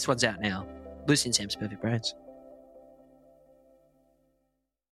coming. This one's out now. Lucy and Sam's Perfect Brains.